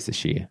you guys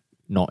this year.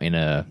 Not in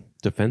a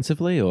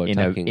defensively or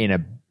attacking? in a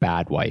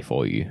bad way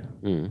for you.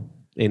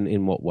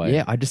 In what way?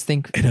 Yeah, I just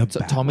think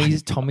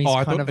Tommy's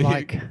kind of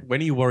like,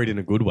 when are you worried in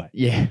a good way?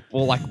 yeah,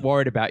 well, like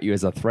worried about you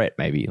as a threat,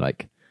 maybe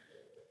like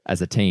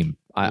as a team.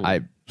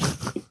 I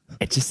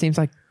it just seems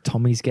like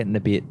Tommy's getting a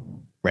bit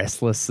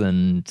restless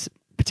and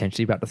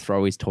potentially about to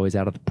throw his toys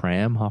out of the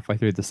pram halfway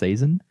through the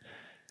season.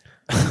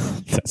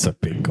 That's a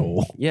big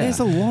call. Yeah. There's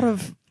a lot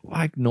of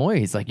like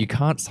noise. Like you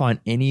can't sign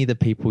any of the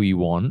people you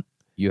want.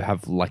 You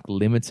have like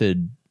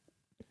limited.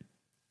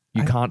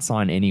 You can't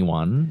sign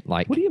anyone.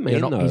 Like, What do you mean,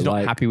 He's though? not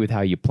Like- happy with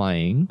how you're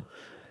playing.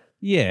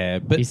 Yeah,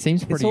 but He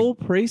seems it's pretty- all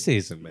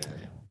preseason, man.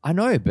 I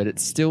know, but it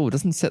still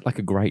doesn't set like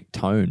a great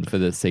tone for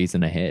the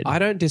season ahead. I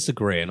don't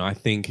disagree, and I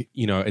think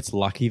it's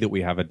lucky that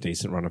we have a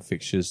decent run of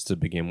fixtures to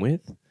begin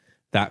with.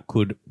 That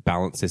could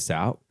balance this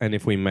out, and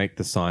if we make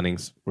the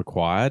signings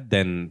required,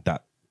 then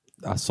that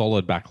a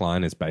solid back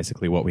line is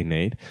basically what we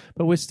need.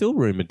 But we're still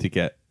rumoured to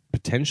get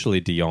potentially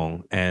De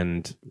Jong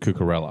and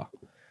Cucurella.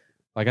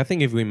 Like, I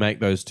think if we make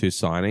those two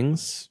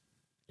signings,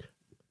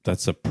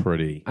 that's a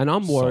pretty And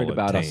I'm worried solid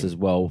about us team. as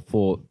well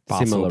for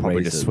Barca similar will probably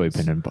reasons. just swoop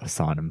in and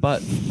sign him.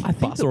 But I think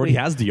Barca that already we-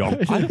 has De Jong.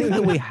 I think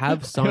that we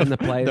have signed the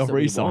players They'll that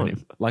we re-sign want.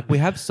 him. Like, we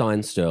have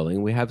signed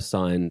Sterling, we have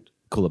signed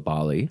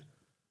Koulibaly,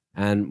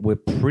 and we're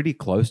pretty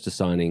close to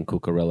signing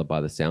Cucurella by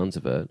the sounds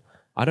of it.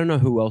 I don't know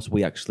who else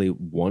we actually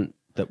want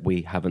that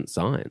we haven't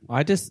signed.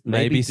 I just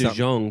Maybe maybe De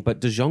Jong, but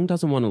De Jong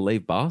doesn't want to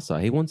leave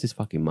Barca. He wants his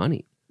fucking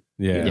money.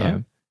 yeah. yeah.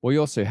 Well, you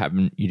also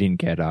you didn't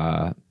get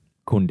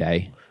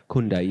Koundé.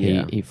 Koundé,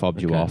 yeah. He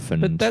fobbed you Okay. off,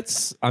 and But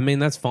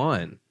that's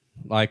fine.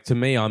 Like, to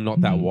me, I'm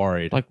not that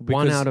worried. Like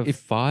one Because out of if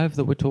 5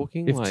 that we're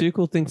talking. if like,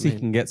 Tuchel thinks he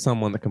can get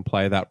someone that can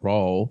play that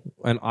role,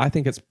 and I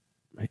think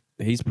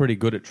he's pretty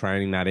good at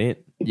training that in.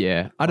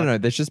 yeah, I don't know.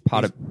 There's just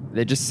part of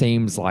there just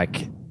seems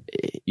like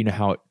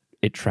how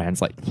it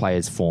translates.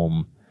 Players'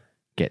 form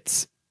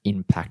gets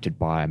impacted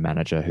by a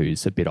manager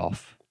who's a bit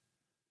off,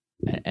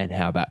 and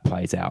how that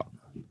plays out.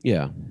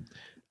 yeah.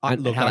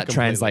 And Look, how I that completely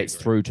translates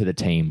agree. through to the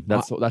team.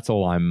 That's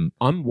all I'm.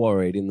 I'm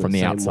worried in the From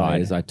the same outside.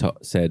 way as I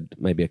said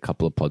maybe a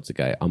couple of pods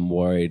ago. I'm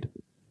worried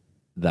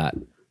that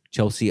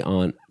Chelsea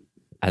aren't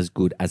as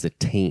good as a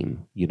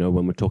team.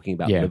 When we're talking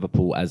about Yeah.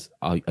 Liverpool as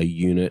a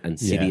unit and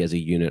City Yeah. as a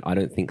unit, I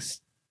don't think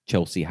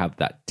Chelsea have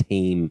that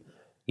team,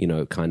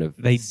 kind of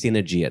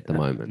synergy at the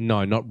moment.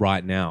 No, not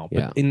right now.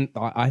 But Yeah.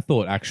 I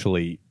thought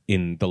actually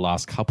in the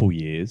last couple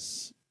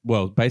years,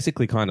 well,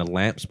 basically kind of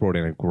Lamps brought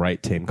in a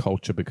great team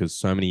culture because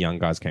so many young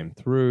guys came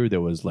through.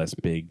 There was less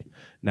big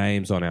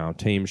names on our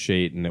team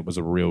sheet and it was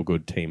a real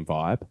good team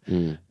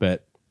vibe.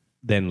 But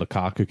then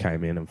Lukaku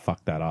came in and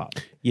fucked that up.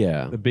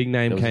 Yeah. The big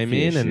name There was a came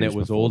few in and there issues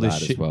was before all this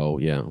that shit. as well.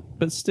 Yeah.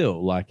 But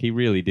still, like, he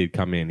really did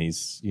come in.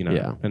 He's,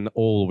 Yeah. and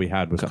all we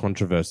had was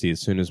controversy as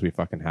soon as we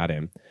fucking had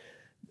him.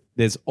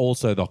 There's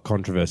also the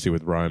controversy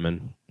with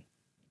Roman.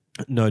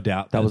 No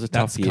doubt. That was a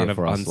that's tough year kind of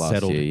for us last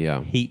unsettled year,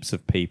 yeah. heaps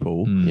of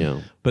people.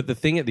 Yeah. But the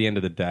thing at the end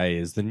of the day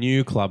is the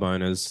new club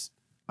owners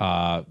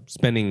are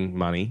spending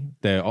money.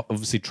 They're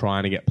obviously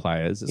trying to get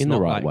players. It's In the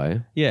not right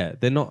way. Yeah,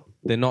 they're not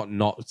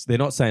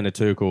saying to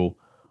Tuchel,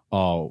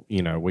 "Oh,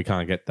 we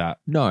can't get that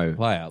No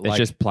player." It's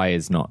just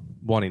players not.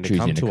 wanting to choosing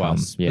come to to come,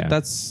 us. yeah.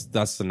 But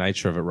that's the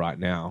nature of it right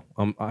now.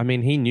 I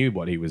mean, he knew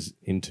what he was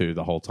into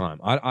the whole time.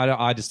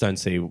 I just don't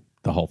see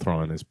the whole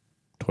throwing his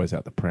toys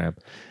out the pram.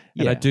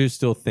 And I Yeah. do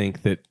still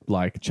think that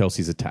like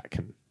Chelsea's attack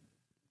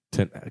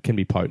can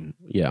be potent.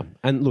 Yeah.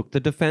 And look, the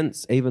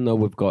defense, even though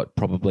we've got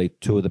probably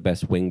 2 of the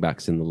best wing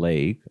backs in the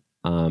league,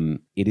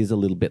 it is a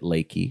little bit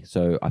leaky.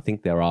 So I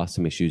think there are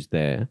some issues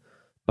there.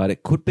 But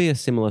it could be a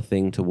similar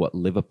thing to what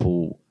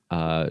Liverpool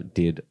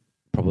did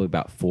probably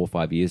about 4 or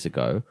 5 years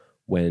ago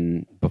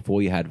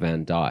before you had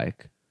Van Dijk.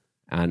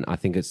 And I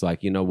think it's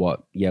like, you know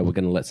what? Yeah, we're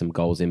going to let some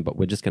goals in, but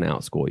we're just going to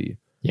outscore you.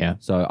 Yeah.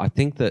 So I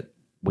think that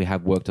we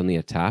have worked on the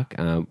attack.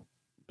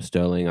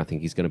 Sterling, I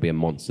think he's going to be a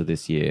monster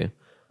this year.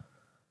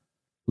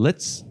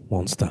 Let's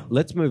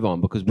move on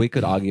because we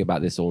could argue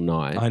about this all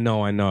night. I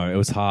know. It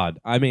was hard.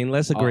 I mean,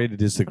 let's agree to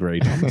disagree,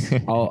 Thomas.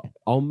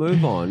 I'll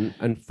move on,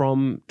 and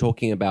from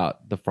talking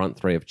about the front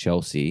three of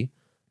Chelsea,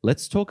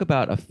 let's talk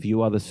about a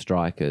few other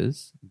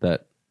strikers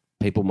that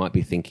people might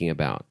be thinking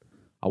about.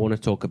 I want to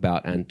talk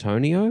about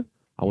Antonio.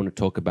 I want to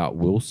talk about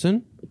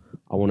Wilson.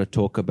 I want to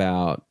talk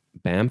about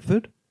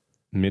Bamford.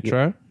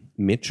 Mitro.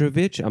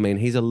 Mitrovic. I mean,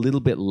 he's a little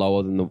bit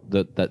lower than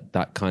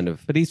that kind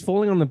of. But he's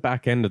falling on the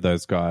back end of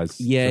those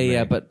guys. Yeah, for me.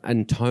 yeah. But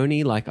and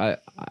Tony, like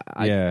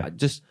I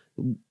just.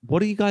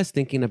 What are you guys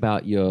thinking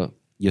about your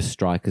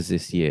strikers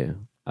this year?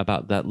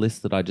 About that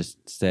list that I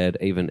just said,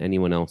 even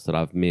anyone else that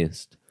I've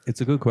missed?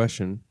 It's a good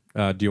question.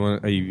 Do you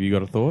want? You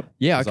got a thought?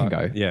 Yeah, I can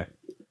go. Yeah.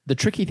 The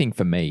tricky thing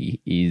for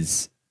me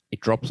is it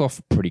drops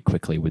off pretty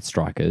quickly with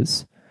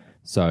strikers.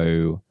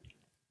 So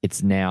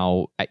it's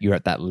now you're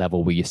at that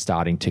level where you're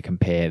starting to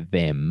compare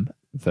them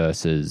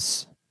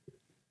versus,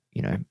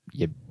 your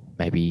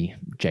maybe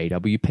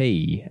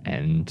JWP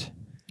and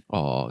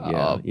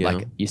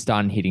like you're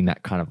starting hitting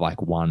that kind of like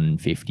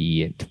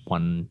 150 to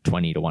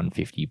 120 to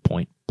 150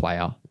 point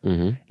player,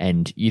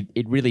 and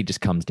it really just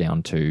comes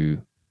down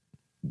to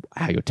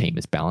how your team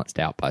is balanced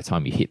out by the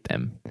time you hit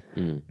them.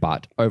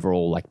 But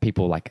overall, like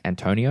people like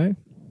Antonio,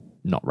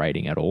 not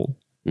rating at all.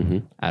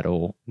 At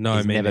all. No,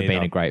 he's me never neither.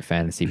 been a great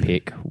fantasy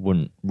pick.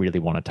 Wouldn't really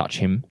want to touch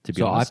him, to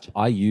be honest.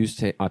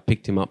 I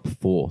picked him up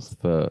 4th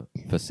for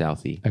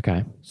Southie.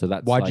 Okay. So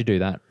that's Why'd you do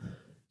that?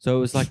 So it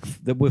was like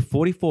there were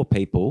 44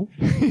 people.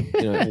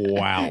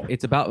 Wow.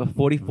 It's about the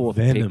 44th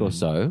Venom. pick or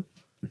so.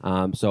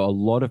 So a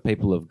lot of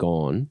people have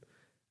gone,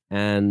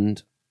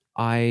 and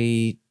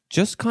I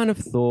just kind of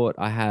thought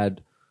I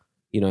had,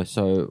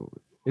 so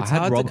It's I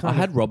hard had to I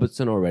had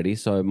Robertson already,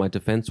 so my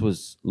defense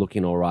was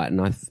looking all right,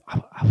 and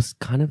I was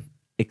kind of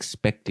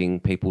expecting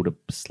people to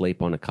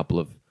sleep on a couple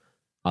of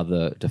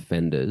other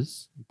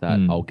defenders that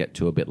I'll get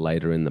to a bit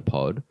later in the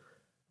pod.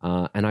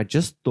 And I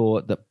just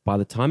thought that by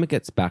the time it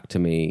gets back to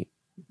me,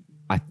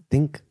 I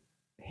think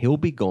he'll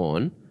be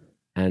gone.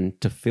 And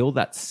to fill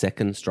that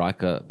second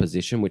striker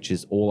position, which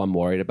is all I'm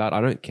worried about,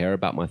 I don't care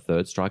about my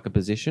third striker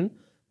position,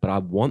 but I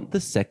want the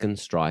second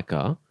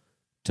striker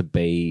to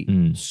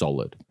be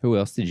solid. Who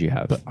else did you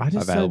have But I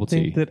just available don't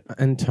think to you? that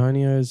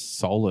Antonio's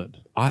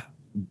solid.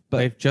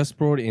 They've just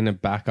brought in a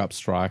backup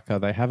striker.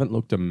 They haven't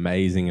looked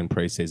amazing in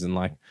preseason.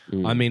 Like,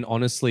 I mean,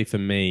 honestly, for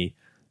me,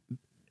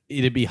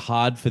 it'd be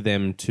hard for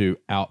them to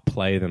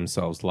outplay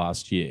themselves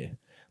last year.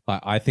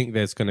 Like, I think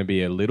there's going to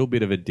be a little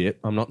bit of a dip.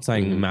 I'm not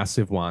saying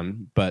massive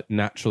one, but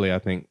naturally, I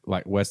think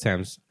like West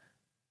Ham's.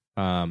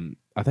 Are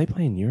they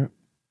playing Europe?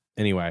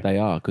 Anyway, They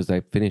are, because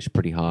they finished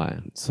pretty high.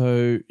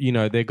 so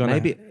they're going to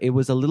Maybe it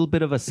was a little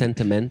bit of a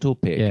sentimental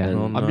pick. Yeah,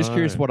 and I'm just no.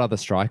 curious what other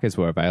strikers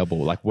were available.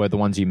 Like, were the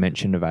ones you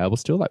mentioned available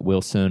still? Like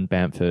Wilson,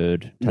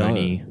 Bamford,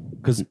 Tony,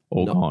 because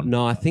all gone.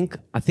 No, I think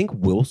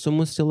Wilson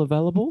was still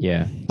available.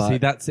 Yeah, but see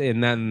that's it,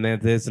 and then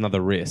there's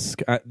another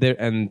risk there,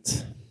 and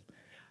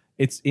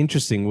it's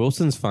interesting.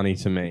 Wilson's funny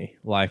to me.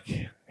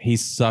 Like,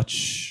 he's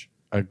such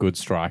a good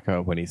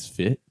striker when he's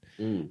fit,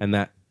 and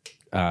that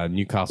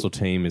Newcastle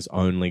team is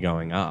only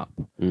going up.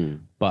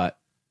 But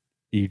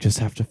you just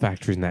have to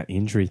factor in that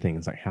injury thing.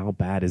 It's like, how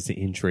bad is the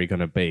injury going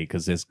to be?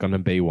 Because there's going to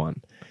be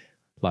one.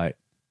 Like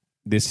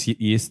this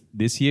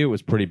year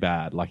was pretty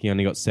bad. Like, he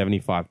only got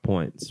 75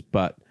 points,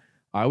 but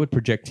I would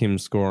project him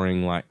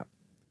scoring like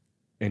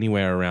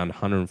anywhere around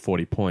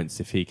 140 points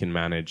if he can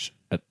manage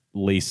at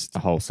least a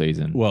whole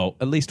season.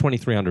 at least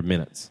 2,300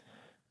 minutes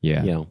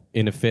yeah.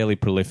 in a fairly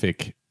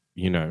prolific,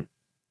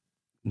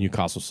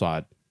 Newcastle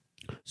side.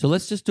 So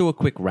let's just do a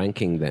quick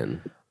ranking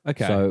then.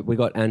 Okay. So we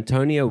got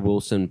Antonio,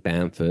 Wilson,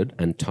 Bamford,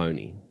 and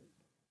Tony.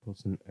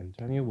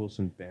 Antonio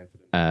Wilson,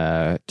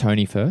 Bamford.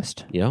 Tony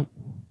first. Yeah.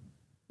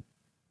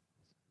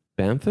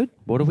 Bamford?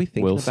 What are we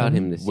thinking Wilson, about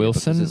him this year?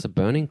 Wilson. Because it's a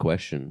burning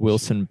question.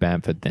 Wilson,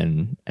 Bamford,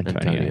 then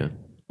Antonio.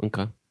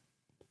 Okay.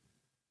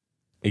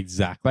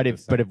 Exactly.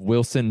 But if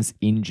Wilson's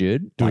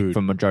injured, like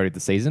for majority of the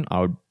season,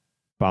 I would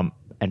bump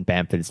and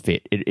Bamford is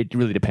fit. It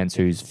really depends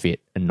who's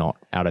fit and not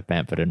out of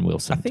Bamford and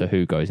Wilson to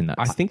who goes in that.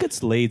 I think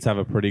it's Leeds have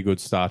a pretty good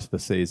start to the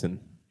season.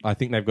 I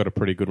think they've got a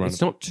pretty good run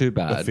It's not too of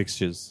bad.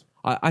 fixtures.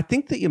 I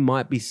think that you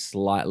might be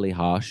slightly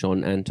harsh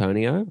on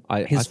Antonio.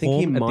 I His think form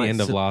he at might the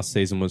end of last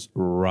season was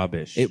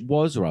rubbish. It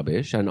was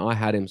rubbish, and I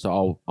had him,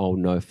 so I'll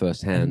know and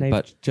firsthand. they've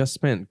But just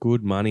spent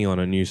good money on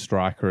a new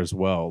striker as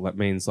well. That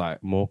means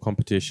like more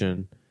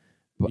competition,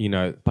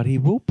 but he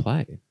will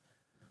play.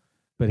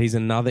 But he's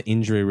another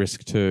injury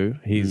risk too.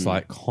 He's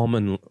like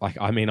common. Like,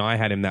 I mean, I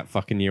had him that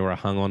fucking year where I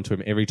hung on to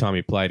him every time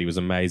he played. He was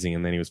amazing,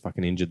 and then he was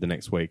fucking injured the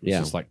next week. It's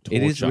just like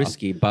torture. It is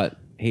risky, but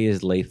he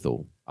is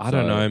lethal. I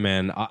don't know,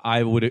 man.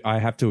 I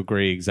have to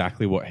agree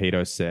exactly what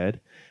Hito said.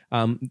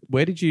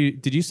 Where did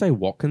you say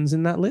Watkins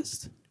in that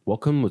list?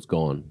 Watkin was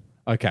gone.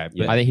 Okay,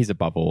 but I think he's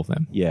above all of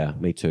them. Yeah,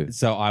 me too.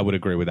 so I would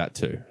agree with that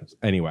too.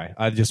 Anyway,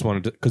 I just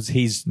wanted to, because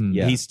he's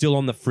still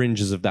on the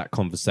fringes of that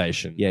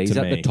conversation. Yeah, he's to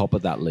at me. the top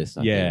of that list.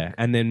 I Yeah, think.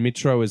 and then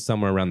Mitro is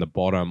somewhere around the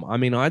bottom. I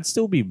mean, I'd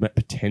still be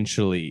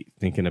potentially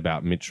thinking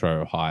about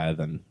Mitro higher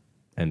than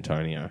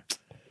Antonio.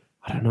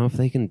 I don't know if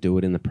they can do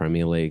it in the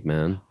Premier League,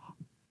 man.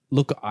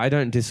 Look, I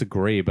don't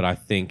disagree, but I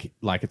think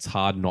like it's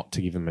hard not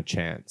to give him a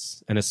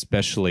chance, and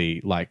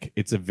especially like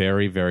it's a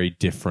very, very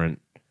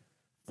different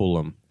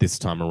Fulham this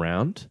time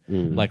around.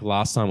 Like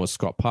last time was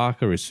Scott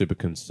Parker, who's super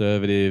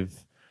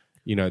conservative.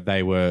 You know,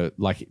 they were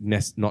like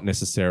not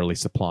necessarily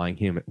supplying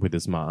him with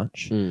as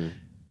much.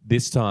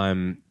 This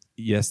time,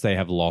 yes, they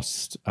have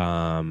lost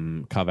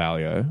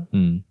Carvalho,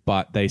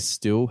 but they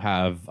still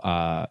have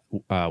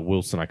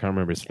Wilson. I can't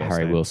remember his first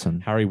Harry name.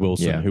 Wilson. Harry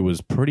Wilson, Yeah. who was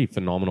pretty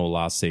phenomenal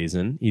last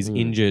season. He's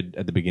injured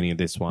at the beginning of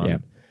this one. Yeah.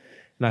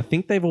 And I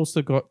think they've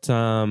also got,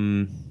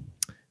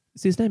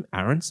 is his name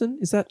Aronson?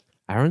 Is that?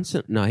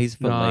 Aronson? No, he's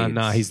for Leeds.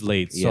 No, he's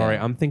Leeds. Yeah. Sorry,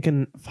 I'm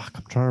thinking,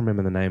 I'm trying to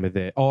remember the name of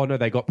their. Oh, no,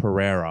 they got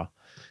Pereira,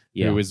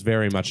 who is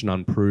very much an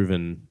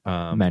unproven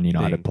Man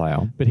United thing. player.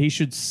 But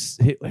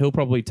he'll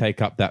probably take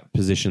up that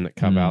position that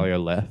Carvalho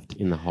left.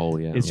 in the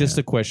hole, yeah. It's just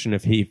a question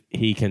if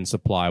he can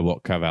supply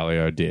what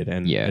Carvalho did,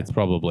 and Yeah. it's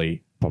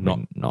probably Not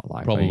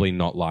likely. probably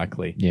not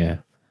likely. Yeah.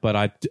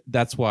 But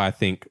that's why I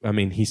think. I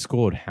mean, he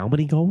scored how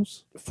many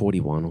goals?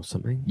 41 or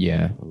something.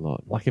 Yeah. A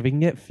lot. Like if he can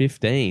get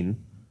 15.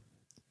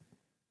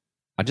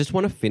 I just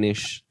want to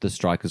finish the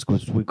strikers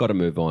because we've got to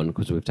move on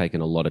because we've taken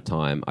a lot of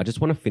time. I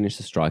just want to finish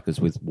the strikers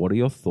with what are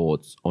your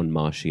thoughts on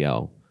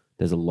Martial?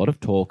 There's a lot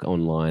of talk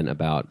online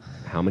about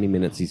how many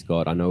minutes he's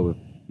got. I know we've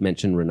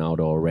mentioned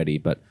Ronaldo already,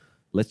 but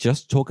let's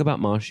just talk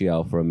about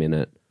Martial for a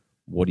minute.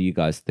 What do you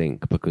guys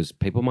think? Because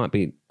people might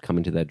be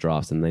coming to their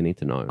drafts and they need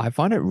to know. I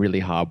find it really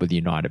hard with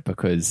United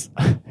because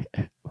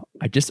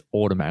I just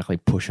automatically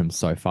push them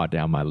so far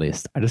down my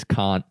list. I just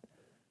can't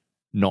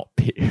not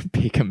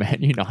pick a Man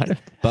United.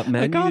 But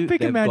I can't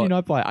pick a Man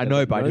United player. I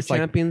know, but I no just like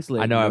Champions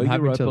League, I know no I'm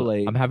having Europa to.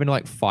 League. I'm having to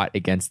like fight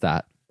against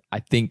that. I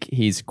think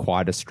he's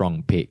quite a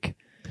strong pick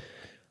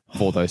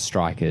for those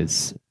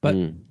strikers, but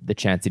the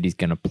chance that he's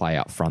going to play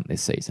up front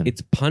this season.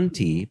 It's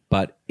punty,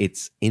 but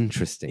it's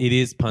interesting. It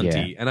is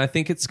punty. Yeah. And I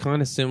think it's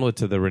kind of similar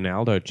to the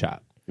Ronaldo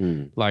chat.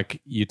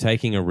 Like you're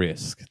taking a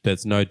risk.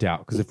 There's no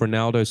doubt. Because if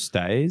Ronaldo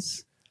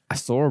stays, I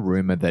saw a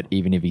rumor that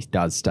even if he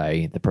does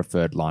stay, the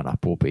preferred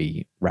lineup will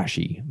be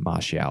Rashi,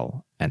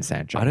 Martial, and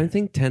Sancho. I don't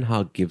think Ten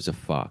Hag gives a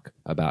fuck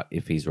about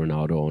if he's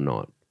Ronaldo or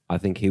not. I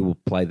think he will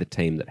play the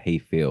team that he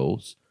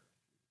feels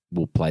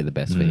will play the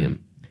best for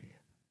him.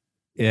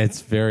 yeah,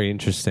 it's very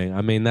interesting.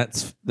 I mean,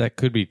 that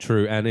could be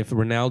true. And if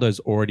Ronaldo's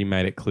already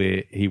made it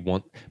clear he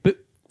but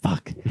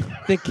fuck,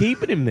 they're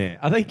keeping him there.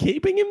 Are they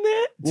keeping him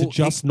there to Well,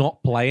 just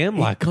not play him?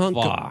 Like,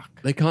 fuck.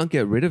 They can't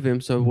get rid of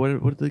him, so what are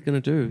they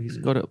going to do? He's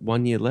got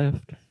 1 year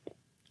left.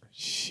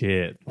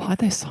 Shit. Why'd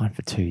they sign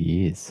for 2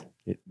 years?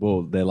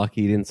 Well, they're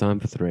lucky he didn't sign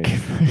for 3.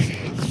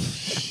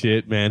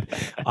 Shit, man.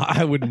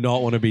 I would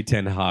not want to be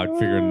Ten Hag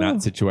figuring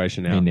that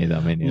situation out. Me neither.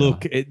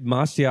 Look,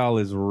 Martial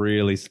is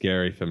really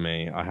scary for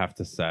me, I have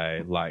to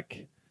say.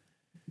 Like,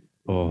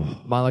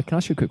 Milo, can I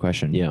ask you a quick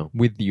question? Yeah.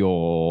 With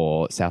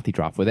your Southie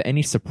draft, were there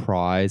any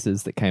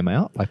surprises that came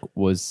out? Like,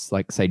 was,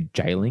 like, say,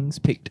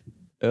 Jailings picked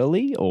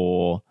early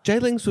or...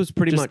 J-Links was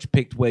pretty much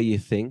picked where you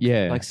think.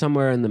 Yeah. Like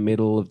somewhere in the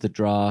middle of the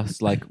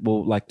draft, like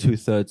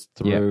 2/3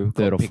 through.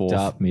 third got or picked fourth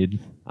up. mid.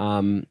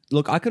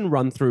 Look, I can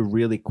run through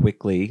really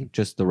quickly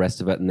just the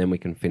rest of it and then we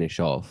can finish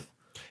off.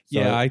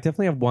 yeah, I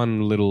definitely have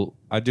one little.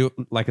 I do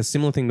like a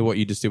similar thing to what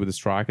you just did with the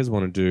strikers.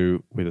 Want to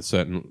do with a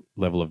certain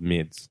level of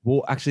mids.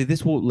 Well, actually,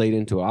 this will lead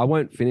into it. I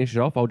won't finish it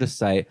off. I'll just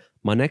say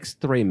my next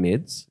 3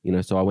 mids,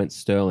 so I went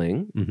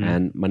Sterling,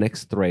 and my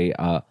next 3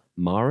 are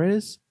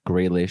Mahrez,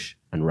 Grealish,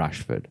 and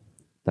Rashford.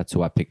 That's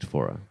who I picked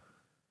for her.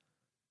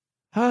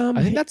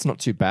 I think that's not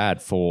too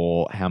bad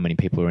for how many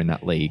people are in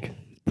that league.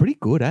 Pretty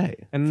good, eh?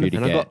 And For you to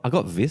And get. I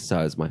got Vissa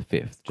as my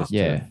 5th. Just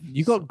Yeah.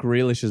 you got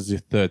Grealish as your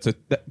third. So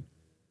that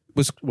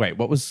was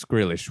what was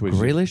Grealish?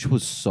 Grealish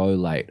was so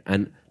late.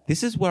 And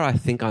this is where I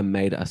think I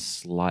made a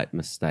slight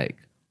mistake.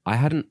 I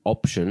had an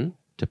option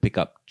to pick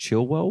up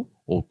Chilwell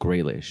or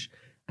Grealish.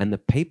 And the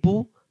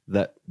people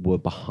that were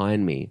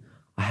behind me,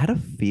 I had a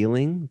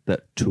feeling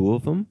that 2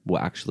 of them were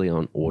actually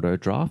on auto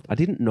draft. I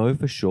didn't know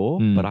for sure,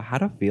 but I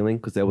had a feeling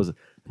because there was a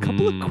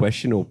couple of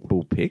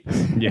questionable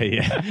picks.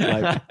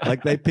 Yeah.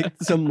 like they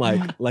picked some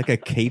like a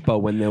keeper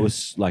when there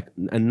was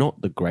and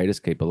not the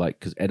greatest keeper,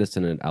 because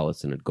Edison and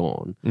Allison had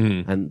gone,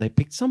 and they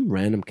picked some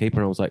random keeper,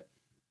 and I was like,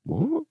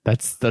 what?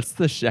 That's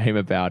the shame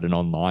about it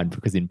online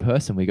because in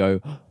person we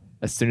go,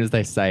 as soon as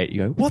they say it,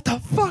 you go, what the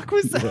fuck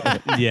was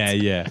that?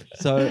 yeah.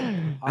 So,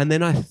 and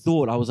then I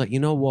was like, you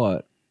know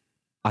what?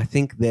 I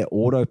think their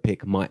auto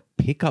pick might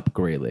pick up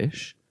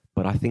Grealish,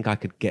 but I think I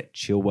could get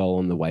Chilwell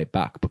on the way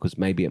back because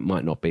maybe it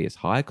might not be as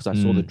high because I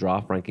saw the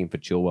draft ranking for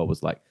Chilwell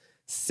was like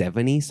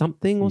 70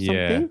 something or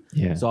something.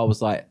 Yeah. So I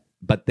was like,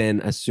 but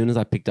then as soon as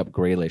I picked up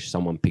Grealish,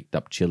 someone picked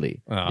up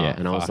Chile. Yeah,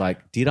 And I was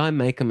like, did I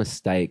make a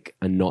mistake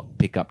and not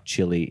pick up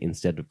Chile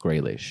instead of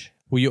Grealish?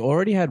 Well, you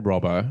already had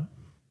Robbo.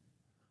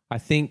 I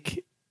think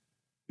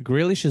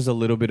Grealish is a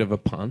little bit of a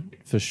punt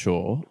for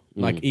sure.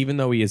 Like, even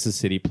though he is a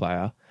City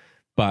player,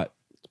 but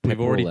we've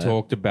already roulette.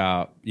 talked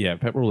about,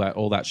 pep roulette,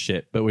 all that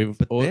shit. But we've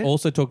they're-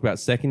 also talked about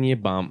second year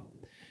bump.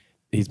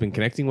 He's been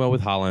connecting well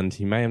with Haaland.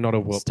 He may have not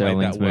have played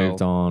Sterling's that well.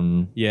 moved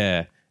on.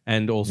 Yeah.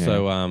 And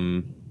also,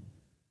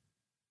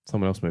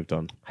 someone else moved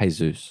on.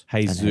 Jesus.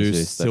 Jesus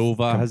Jesus,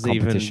 Silva has even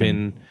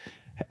competition. been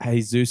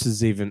Jesus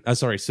is even.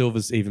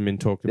 Silva's even been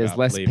talked There's about.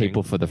 less leaving.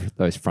 people for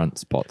those front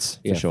spots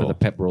for Yeah, sure. for the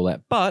Pep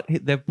Roulette. But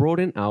they've brought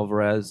in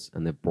Alvarez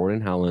and they've brought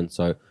in Haaland,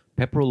 so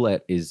Pep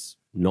Roulette is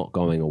not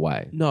going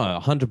away. No,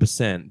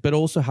 100%. But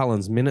also,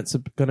 Haaland's minutes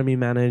are going to be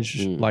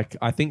managed. Like,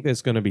 I think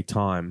there's going to be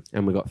time.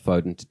 And we got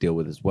Foden to deal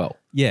with as well.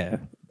 Yeah.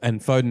 And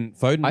Foden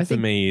for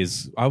think- me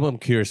is, I'm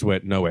curious to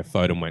know where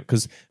Foden went.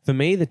 Because for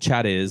me, the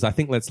chat is, I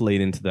think let's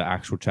lead into the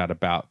actual chat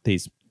about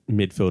these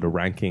midfielder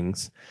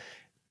rankings.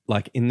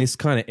 Like, in this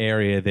kind of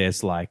area,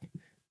 there's like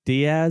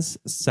Diaz,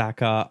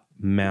 Saka,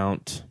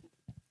 Mount,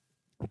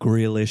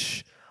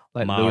 Grealish,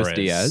 like Mahrez. Luis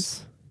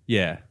Diaz.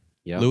 Yeah.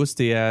 Yeah. Luis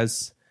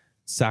Diaz,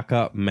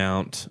 Saka,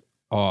 Mount.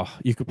 Oh,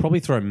 you could probably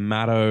throw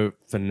Matto,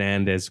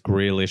 Fernandez,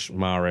 Grealish,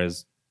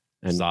 Mahrez,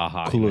 And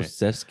Zaha. in there.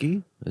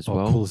 Kulusevski as Oh,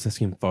 well.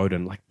 Kulusevski and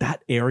Foden. Like,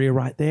 that area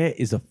right there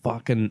is a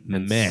fucking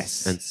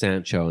mess. And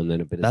Sancho and then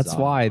a bit of That's Zaha.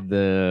 why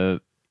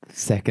the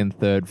second,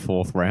 third,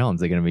 fourth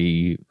rounds are going to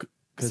be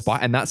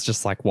and that's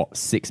just like what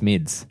 6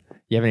 mids.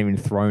 You haven't even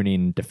thrown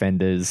in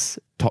defenders,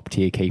 top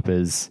tier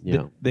keepers,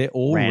 Yeah. They're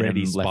already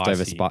random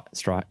leftover spicy.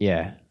 strike.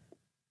 Yeah,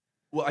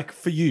 Well, like,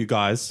 for you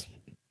guys,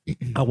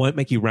 I won't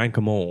make you rank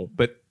them all,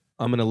 but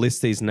I'm going to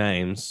list these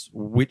names.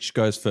 Which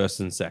goes first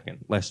and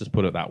second? Let's just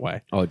put it that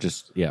way. Oh,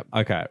 just, yeah.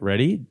 Okay,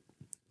 ready?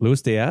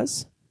 Luis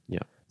Diaz, Yeah.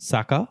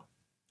 Saka,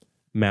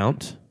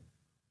 Mount,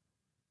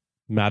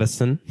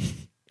 Madison,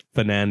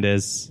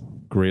 Fernandez,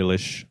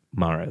 Grealish,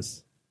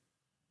 Mahrez.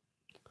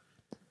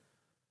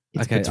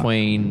 it's Okay,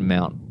 between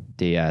Mount,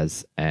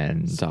 Diaz,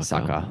 and Saka.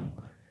 Saka.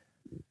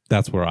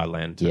 That's where I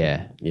land. too.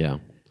 Yeah, Yeah.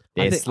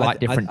 They're I think- slight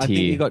different I tier.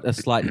 think you got a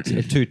slight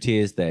 2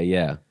 tiers there,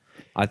 yeah.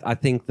 I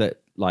think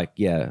that, like,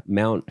 yeah,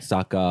 Mount,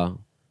 Saka,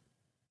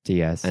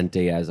 Diaz and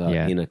Diaz are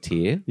Yeah. in a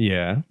tier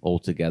Yeah,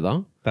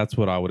 altogether. that's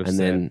what I would have And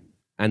said. then,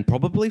 and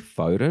probably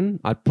Foden.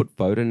 I'd put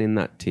Foden in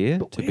that tier,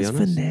 to be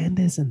honest.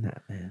 Fernandez in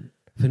that, man?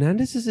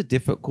 Fernandez is a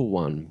difficult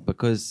one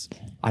because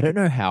I don't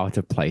know how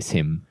to place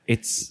him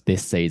it's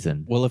this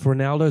season. Well, if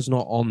Ronaldo's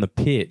not on the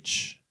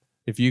pitch,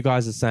 if you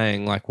guys are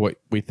saying like what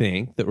we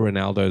think that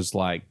Ronaldo's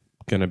like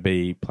going to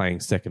be playing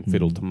second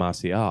fiddle to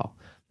Martial,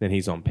 then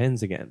he's on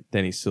pens again.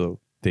 Then he's still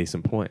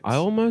decent points. I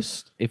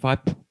almost, if I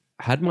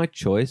had my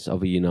choice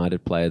of a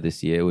United player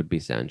this year, it would be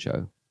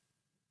Sancho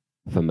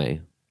for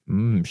me.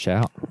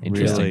 Shout.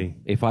 Interesting. really.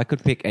 If I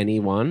could pick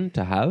anyone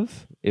to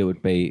have, it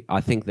would be. I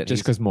think that Just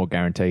he's- because more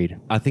guaranteed.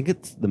 I think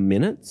it's the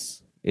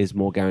minutes is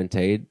more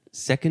guaranteed.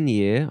 Second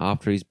year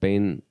after he's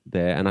been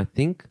there, and I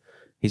think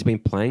he's been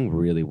playing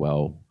really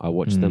well. I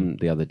watched them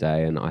the other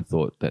day, and I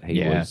thought that he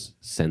Yeah. was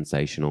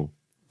sensational.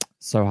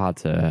 So hard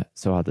to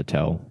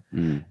tell.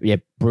 Mm. Yeah,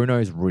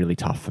 Bruno's really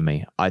tough for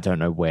me. I don't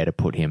know where to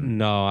put him.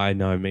 No, I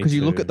know. Me Because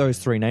you look too. at those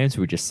 3 names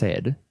we just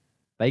said,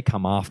 they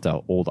come after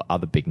all the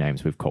other big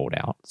names we've called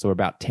out. So we're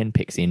about 10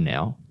 picks in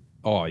now.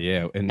 Oh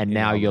yeah, And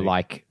now you're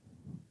like,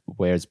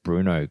 where's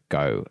Bruno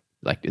go?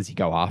 Like, does he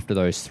go after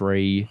those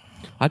 3?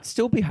 I'd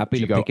still be happy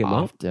Do you to go pick him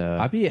up. after?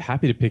 I'd be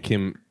happy to pick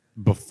him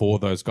before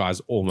those guys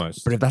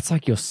almost. But if that's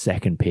like your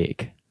second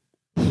pick,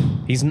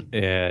 He's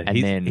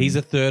then- he's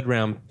a third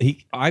round.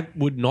 I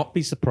would not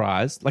be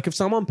surprised. Like if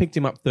someone picked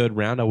him up third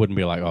round, I wouldn't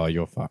be like, oh,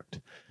 you're fucked.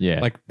 yeah,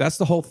 Like that's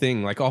the whole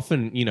thing. Like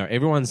often,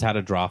 everyone's had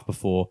a draft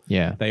before.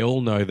 yeah, They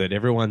all know that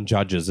everyone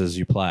judges as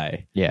you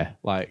play. yeah.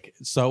 Like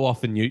so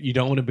often, you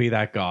don't want to be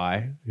that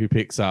guy who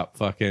picks up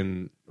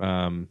fucking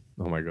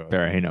oh my god,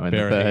 Berahino in the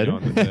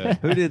Berahino in the third.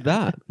 Who did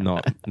that?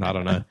 Not, I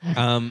don't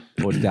know.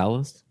 Or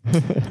Dallas?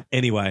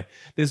 Anyway,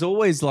 there's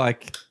always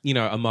like,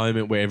 a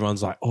moment where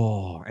everyone's like,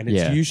 oh, and it's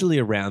Yeah. usually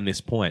around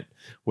this point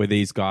where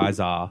these guys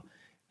are.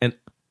 And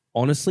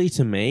honestly,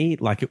 to me,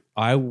 like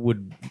I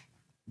would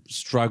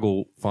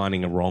struggle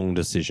finding a wrong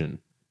decision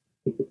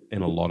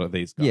in a lot of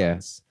these guys. Yeah.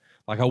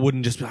 Like I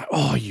wouldn't just be like,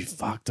 oh, you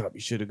fucked up. You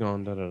should have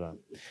gone, da da da.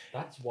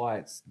 That's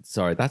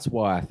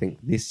why I think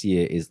this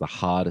year is the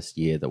hardest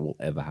year that we'll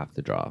ever have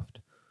to draft.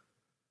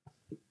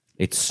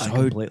 It's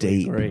so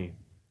deep.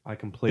 I The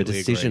completely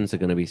decisions are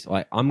going to be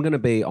like I'm going to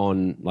be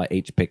on like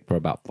each pick for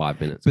about 5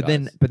 minutes. But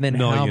guys. then,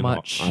 No, how you're not.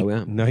 much? I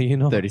will. agree. No, you're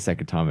not.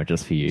 30-second timer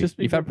just for you. Just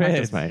be You've had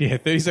prepared. practice, mate. Yeah,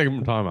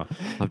 30-second timer.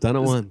 I've done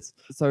it once.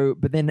 So,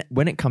 but then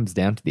when it comes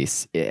down to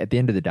this, at the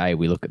end of the day,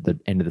 we look at the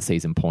end of the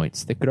season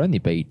points. There could only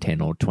be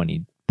 10 or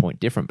 20 point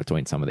different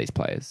between some of these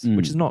players,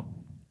 which is not,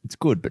 it's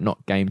good, but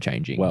not game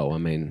changing. Well, I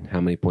mean,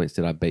 how many points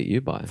did I beat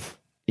you by?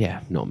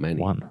 yeah, Not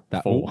many. One.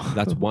 That, 4.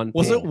 That's one.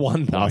 Was pick. it 1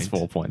 point? That's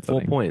 4 points. I 4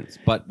 think. points?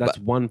 But that's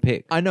one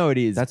pick. I know it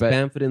is. That's but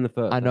Bamford in the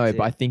first. I know, That's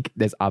but I it. think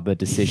there's other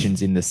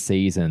decisions in the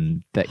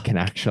season that can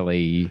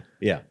actually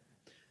yeah,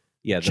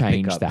 the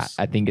change pickups.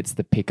 that. I think it's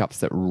the pickups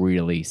that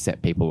really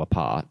set people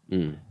apart,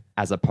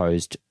 as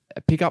opposed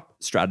a pickup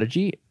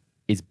strategy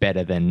is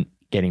better than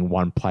getting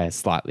one player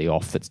slightly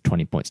off that's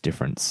 20 points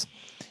difference.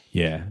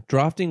 Yeah.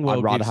 Drafting well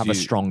I'd rather gives have you- a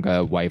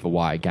stronger waiver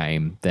wire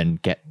game than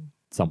get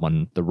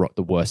someone the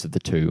worst of the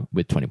two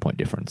with 20-point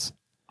difference.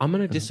 I'm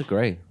going to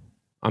disagree.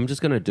 I'm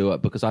just going to do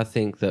it because I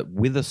think that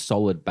with a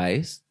solid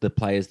base, the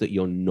players that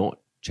you're not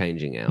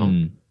changing out,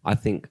 I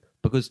think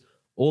because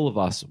all of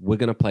us, we're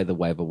going to play the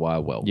waiver wire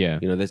well. Yeah.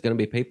 You know, there's going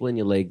to be people in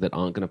your league that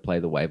aren't going to play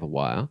the waiver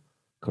wire,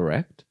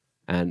 correct?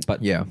 But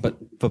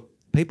for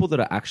people that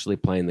are actually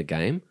playing the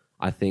game,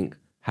 I think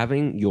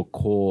having your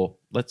core,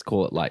 let's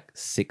call it like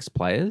 6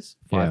 players,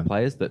 5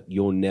 players that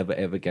you're never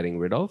ever getting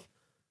rid of,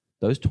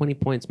 those 20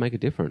 points make a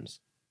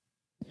difference.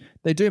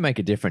 They do make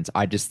a difference.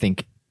 I just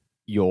think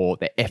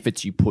the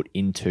efforts you put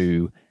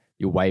into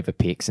your waiver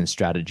picks and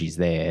strategies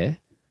there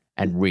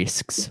and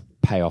risks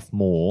pay off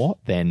more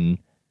than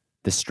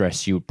the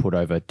stress you would put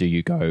over, do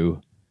you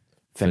go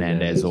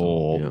Fernandez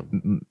or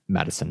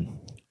Madison?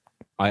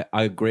 I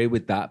agree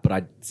with that, but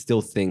I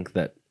still think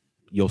that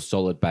your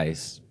solid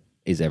base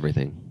is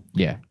everything.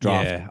 Yeah.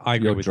 Draft. Yeah, I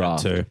agree Your with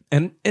draft. that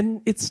too.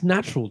 And it's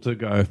natural to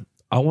go,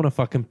 I want to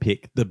fucking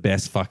pick the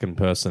best fucking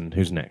person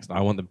who's next.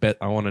 I want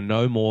I want to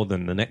know more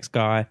than the next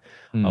guy.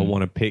 I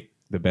want to pick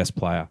the best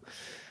player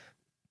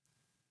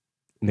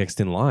next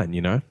in line,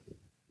 you know?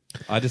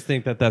 I just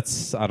think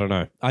that's, I don't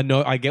know.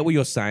 I get what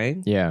you're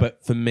saying. Yeah.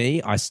 But for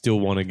me, I still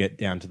want to get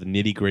down to the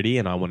nitty gritty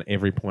and I want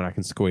every point I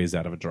can squeeze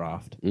out of a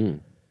draft.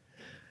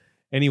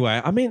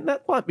 Anyway, I mean,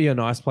 that might be a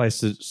nice place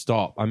to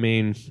stop. I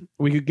mean,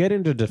 we could get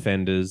into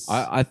defenders.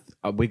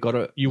 We got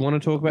to. You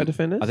want to talk about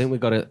defenders? I think we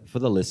got to, for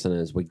the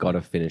listeners, we got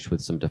to finish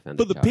with some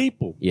defenders. For the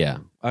people. Yeah.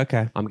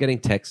 Okay. I'm getting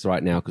texts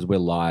right now because we're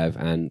live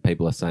and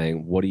people are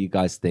saying, what do you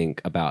guys think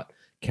about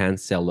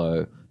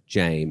Cancelo,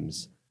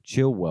 James,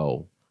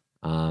 Chilwell?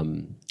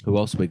 Who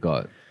else we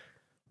got?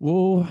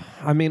 Well,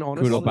 I mean,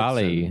 honestly,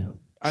 Koulibaly.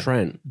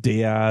 Trent.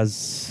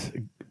 Diaz,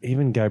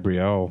 even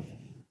Gabriel,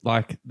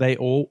 like they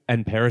all,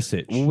 and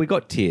Perisic. Well, we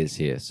got tiers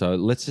here. So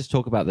let's just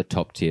talk about the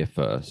top tier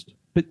first.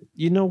 But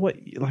you know what?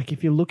 Like,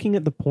 if you're looking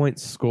at the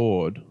points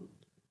scored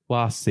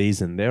last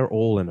season, they're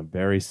all in a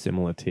very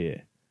similar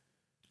tier.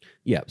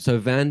 Yeah. So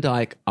Van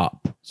Dijk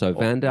up. So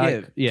Van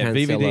Dijk, yeah,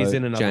 Cancelo, VVD's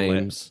in another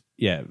James.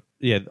 Yeah.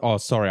 Oh,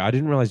 sorry. I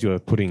didn't realize you were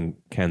putting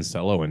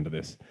Cancelo into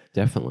this.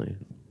 Definitely.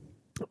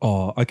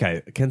 Oh,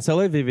 okay.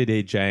 Cancelo,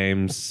 VVD,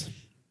 James.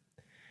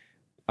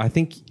 I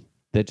think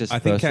They're just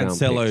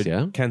Cancelo, picks,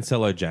 yeah?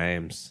 Cancelo,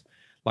 James.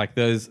 Like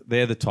those,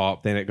 they're the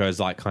top. Then it goes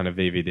like kind of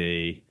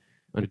VVD.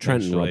 And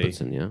Trent and potentially.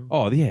 Robertson, yeah?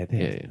 Oh, yeah.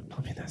 Yeah.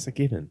 I mean, that's a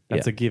given.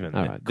 That's Yeah. a given.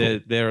 All right, cool.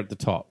 They're at the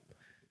top.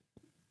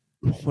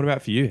 What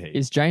about for you, Heath?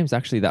 Is James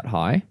actually that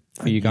high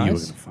for you You were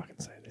guys? going to fucking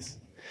say this.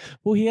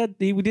 Well, he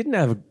didn't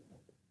have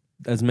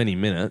as many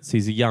minutes.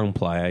 He's a young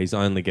player. He's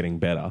only getting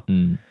better.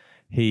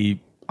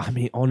 I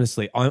mean,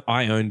 honestly,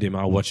 I owned him.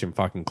 I watched him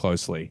fucking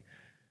closely.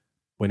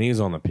 When he was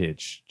on the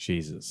pitch,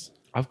 Jesus.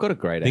 I've got a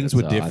great Things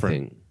answer, were different. I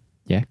think.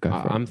 Yeah, go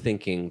for it. I'm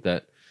thinking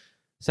that,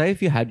 say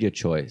if you had your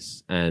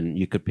choice and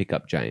you could pick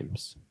up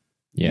James,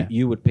 Yeah.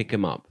 you would pick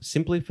him up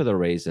simply for the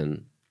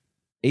reason,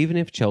 even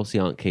if Chelsea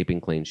aren't keeping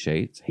clean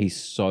sheets, he's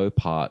so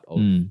part of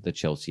the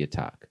Chelsea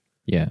attack.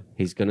 Yeah.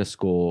 He's going to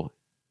score.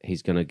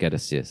 He's going to get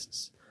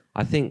assists.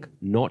 I think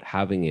not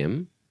having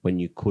him when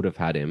you could have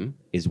had him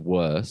is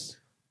worse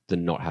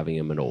than not having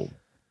him at all.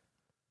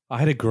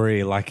 I'd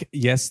agree. Like,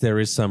 yes, there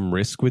is some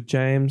risk with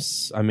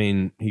James. I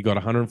mean, he got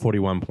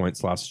 141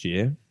 points last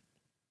year.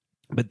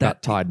 But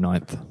That tied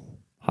 9th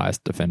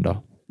highest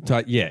defender.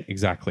 yeah,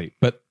 exactly.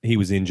 But he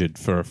was injured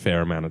for a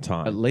fair amount of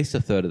time. At least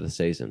a third of the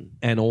season.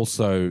 And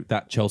also,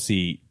 that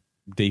Chelsea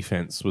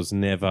defense was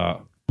never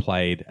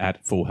played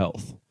at full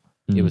health.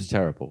 It was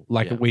terrible.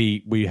 Like Yeah.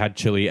 we had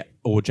Chile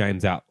or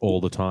James out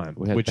all the time,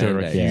 We had which are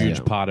a Band-Aids, huge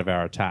yeah. part of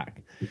our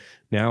attack.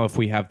 Now, if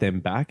we have them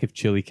back, if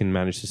Chile can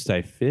manage to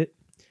stay fit,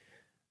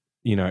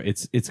 you know,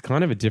 it's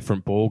kind of a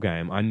different ball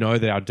game. I know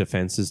that our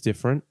defense is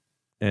different,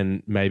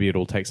 and maybe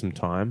it'll take some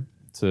time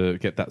to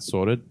get that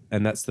sorted.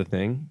 And that's the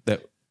thing,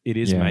 that it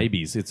is Yeah.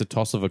 maybes. It's a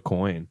toss of a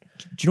coin.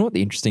 Do you know what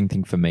the interesting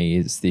thing for me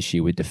is this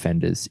year with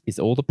defenders is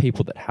all the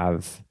people that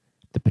have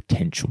the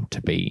potential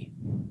to be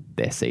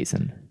their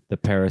season The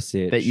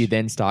Perisic. that you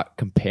then start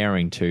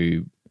comparing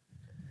to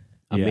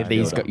Yeah.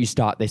 these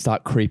they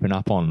start creeping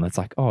up on. It's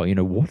like, oh, you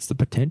know, what's the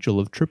potential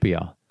of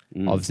Trippier,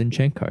 of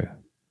Zinchenko,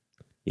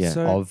 Yeah.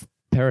 So- of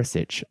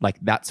Perisic? Like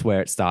that's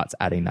where it starts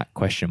adding that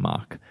question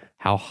mark.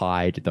 How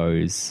high do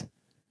those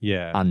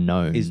Yeah.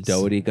 unknowns? Is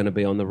Doherty going to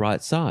be on the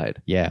right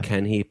side? Yeah.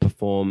 Can he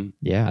perform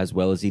Yeah. as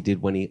well as he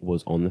did when he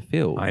was on the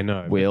field? I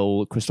know.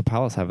 Will Crystal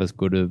Palace have as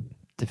good a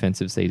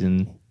defensive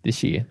season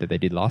this year that they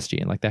did last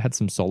year? Like they had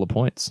some solid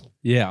points.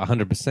 Yeah,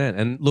 100%.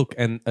 And look,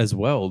 and as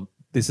well,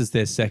 this is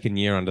their second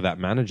year under that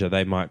manager.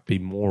 They might be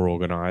more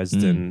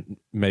organized and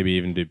maybe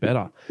even do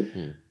better.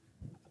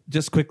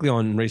 Just quickly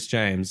on Reece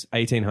James,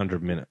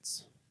 1,800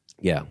 minutes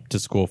Yeah. to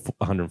score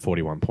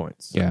 141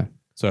 points. Yeah.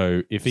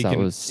 So if he So that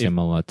can, was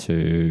similar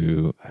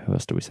to who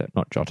else do we say?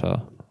 Not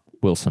Jota,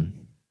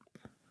 Wilson.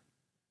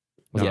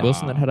 Was it Nah.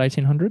 Wilson that had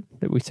 1,800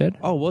 that we said?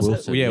 oh, was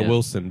Wilson, it? Yeah, yeah.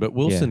 Wilson. But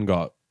Wilson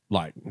got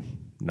like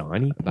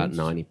 90. About points.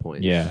 90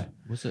 points. Yeah.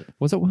 Was it?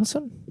 Was it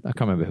Wilson? I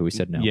can't remember who we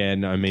said now. Yeah,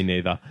 no, me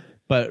neither.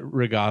 But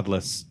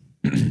regardless,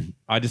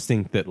 I just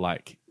think that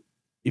like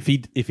if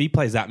he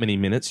plays that many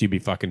minutes, you'd be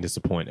fucking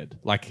disappointed.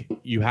 Like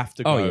you have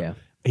to go, Oh, yeah.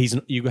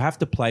 you have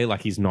to play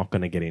like he's not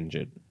going to get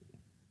injured.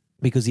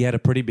 because he had a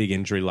pretty big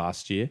injury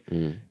last year.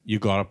 You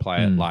got to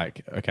play it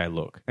like, okay,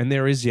 look. And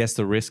there is, yes,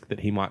 the risk that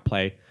he might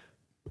play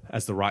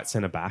as the right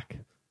centre back,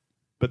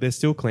 but there's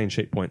still clean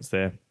sheet points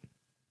there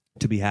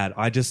to be had.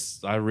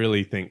 I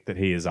really think that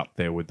he is up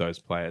there with those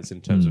players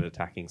in terms of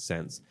attacking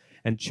sense.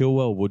 And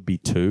Chilwell would be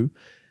too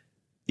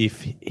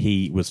if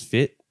he was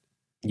fit.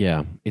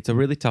 Yeah, it's a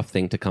really tough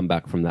thing to come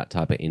back from that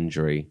type of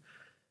injury.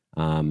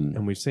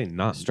 And we've seen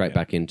none. Straight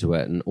back into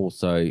it. And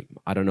also,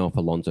 I don't know if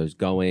Alonso's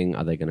going.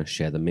 Are they going to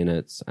share the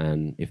minutes?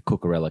 And if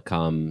Cucurella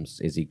comes,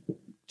 is he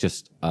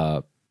just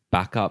a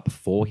backup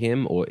for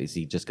him, or is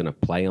he just going to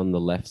play on the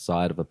left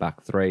side of a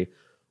back three?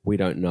 We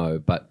don't know.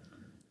 But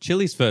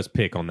Chile's first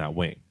pick on that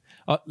wing.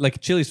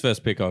 Chile's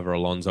first pick over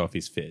Alonso if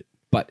he's fit.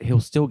 But he'll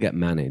still get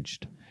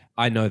managed.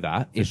 I know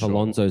that. If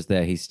Alonso's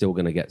there, he's still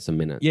going to get some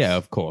minutes. Yeah,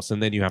 of course.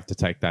 And then you have to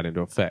take that into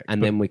effect.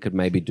 And then we could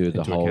maybe do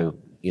the whole,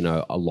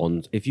 account.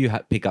 Alonso. If you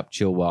pick up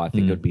Chilwell, I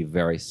think it would be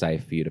very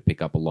safe for you to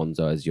pick up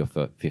Alonso as your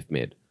fifth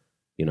mid.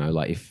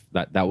 If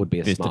that would be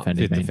a Fifth smart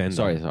defender.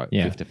 Sorry,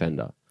 Yeah. fifth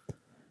defender.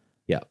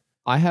 Yeah.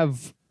 I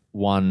have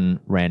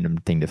one random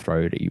thing to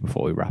throw to you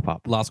before we wrap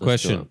up. Last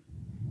Let's do question. it.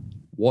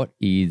 What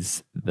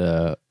is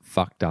the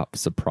fucked up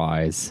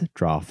surprise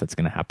draft that's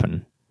going to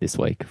happen this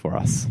week for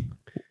us?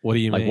 What do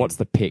you mean? What's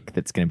the pick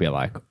that's going to be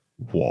like,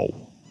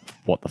 whoa,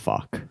 what the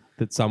fuck?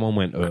 that someone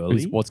went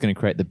early? What's going to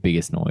create the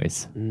biggest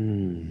noise?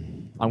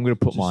 I'm going to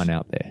put mine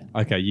out there.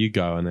 Okay, you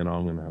go, and then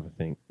I'm going to have a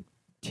think.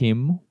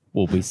 Tim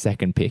will be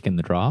second pick in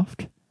the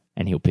draft,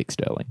 and he'll pick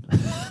Sterling.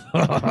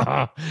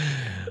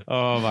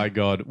 Oh my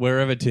God.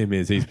 Wherever Tim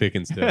is, he's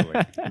picking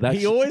Sterling.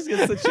 He always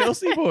gets the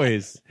Chelsea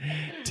boys.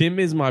 Tim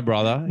is my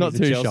brother. Not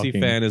He's a too Chelsea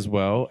shocking. fan as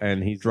well,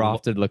 and he's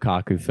Drafted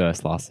Lukaku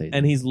first last season.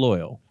 and he's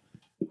loyal.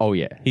 Oh,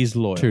 yeah. He's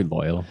loyal. Too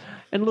loyal.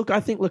 And look, I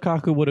think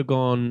Lukaku would have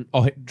gone.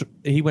 Oh,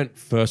 he went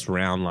first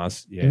round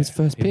last year. It was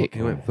first pick.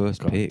 He went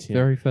first pick. Tim.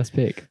 Very first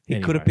pick. He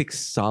Anyway. could have picked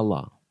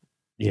Salah.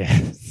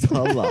 Yeah.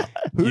 Salah.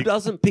 Who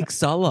doesn't pick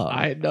Salah?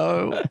 I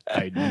know.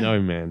 I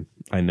know, man.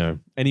 I know.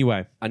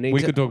 Anyway,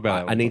 we could talk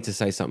about it. I need to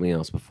say something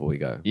else before we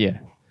go. Yeah.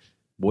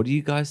 What do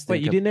you guys think?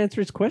 Wait, you didn't answer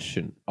his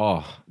question.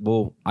 Oh,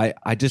 well, I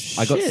got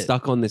Shit.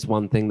 stuck on this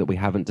one thing that we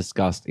haven't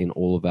discussed in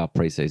all of our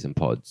preseason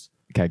pods.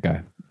 Okay,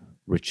 go.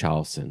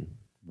 Richarlison.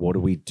 What do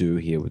we do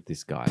here with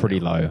this guy? Pretty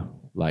now? low.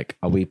 Like,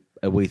 are we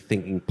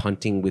thinking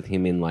punting with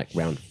him in like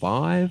round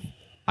 5?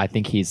 I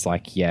think he's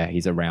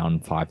he's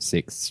around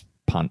 5-6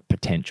 punt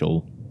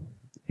potential.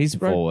 He's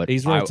Forward.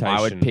 He's I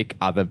rotation. would pick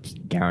other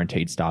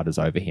guaranteed starters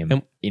over him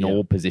And- in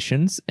all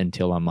positions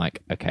until I'm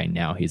like, okay,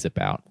 now he's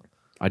about.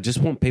 I just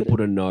want people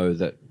to know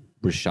that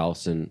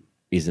Richarlison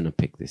isn't a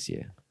pick this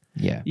year.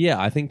 Yeah. Yeah,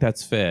 I think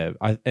that's fair.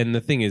 And the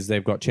thing is,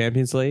 they've got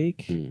Champions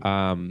League,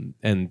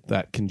 and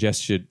that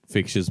congested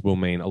fixtures will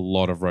mean a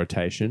lot of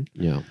rotation.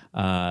 Yeah.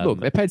 Look,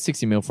 they paid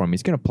 60 mil for him.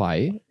 He's going to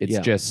play. It's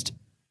Yeah. just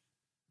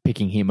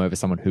picking him over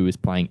someone who is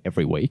playing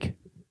every week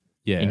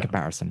Yeah. in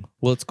comparison.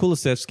 Well, it's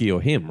Kulusevski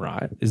or him,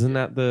 right? Isn't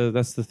that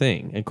that's the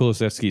thing? And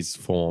Kulusevski's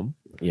form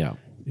Yeah.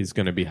 is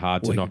going to be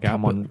hard to Well, knock out.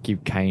 come but- on,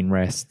 give Kane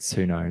rests.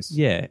 Who knows?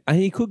 Yeah, and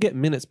he could get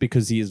minutes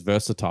because he is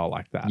versatile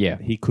like that. Yeah.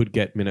 He could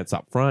get minutes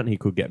up front. He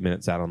could get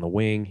minutes out on the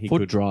wing. He For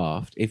could.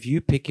 draft, if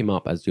you pick him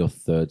up as your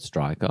third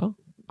striker,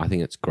 I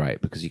think it's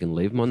great because you can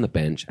leave him on the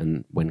bench,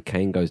 and when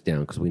Kane goes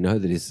down, because we know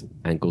that his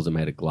ankles are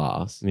made of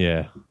glass,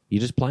 Yeah. you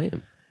just play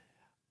him.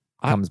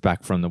 Comes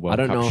back from the World I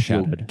don't Cup know if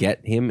you'll shattered.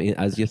 get him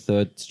as your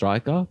third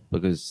striker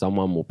because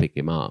someone will pick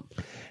him up,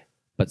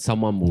 but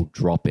someone will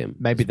drop him.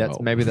 Maybe as that's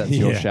well. maybe that's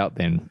your Yeah. shout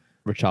then.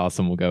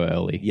 Richarlison will go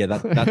early. Yeah,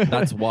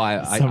 that's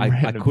why Some I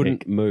random couldn't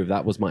pick. move.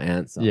 That was my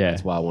answer. Yeah.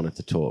 That's why I wanted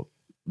to talk.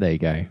 There you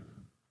go.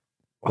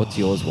 What's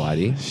yours,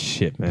 Whitey?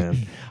 Shit, man.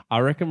 I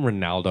reckon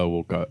Ronaldo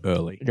will go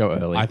early. Go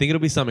early. I think it'll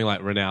be something like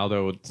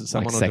Ronaldo or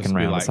someone like will second just be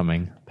round like, or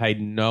something. paid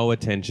no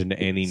attention to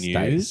any Stays.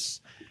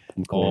 news.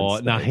 I'm calling Or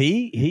it no,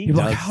 stay. he does.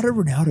 did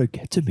Ronaldo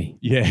get to me?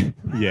 Yeah,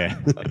 yeah,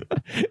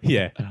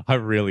 yeah. I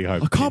really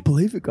hope.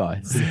 believe it,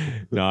 guys.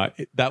 No,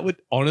 that would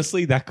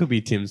honestly that could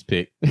be Tim's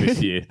pick this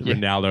year.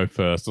 Ronaldo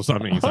first or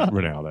something. He's like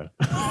Ronaldo.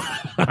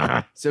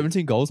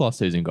 17 goals last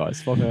season,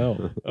 guys. Fucking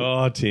hell.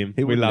 Oh, Tim,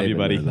 He we wouldn't love you,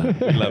 buddy. even know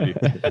that. We love you.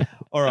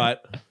 All right,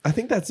 I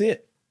think that's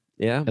it.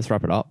 Yeah, Let's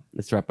wrap it up.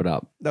 let's wrap it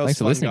up. That was Thanks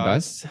for fun, listening,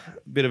 guys.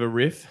 Bit of a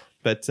riff,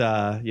 but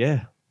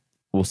yeah.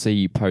 We'll see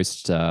you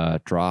post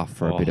draft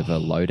for a bit of a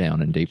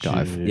lowdown and deep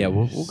dive. Yeah,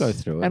 we'll go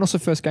through it. And also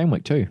first game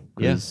week too.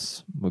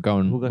 Because we're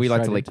going We'll go we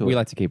like to straight like, into we it.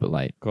 like to keep it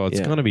late. God, it's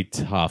Yeah. going to be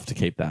tough to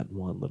keep that in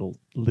one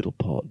little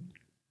pod.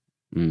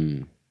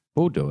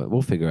 We'll do it.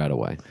 We'll figure out a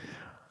way.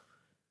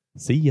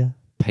 See ya.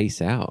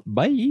 Peace out.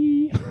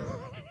 Bye.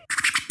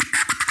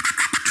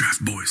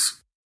 Draft Boys.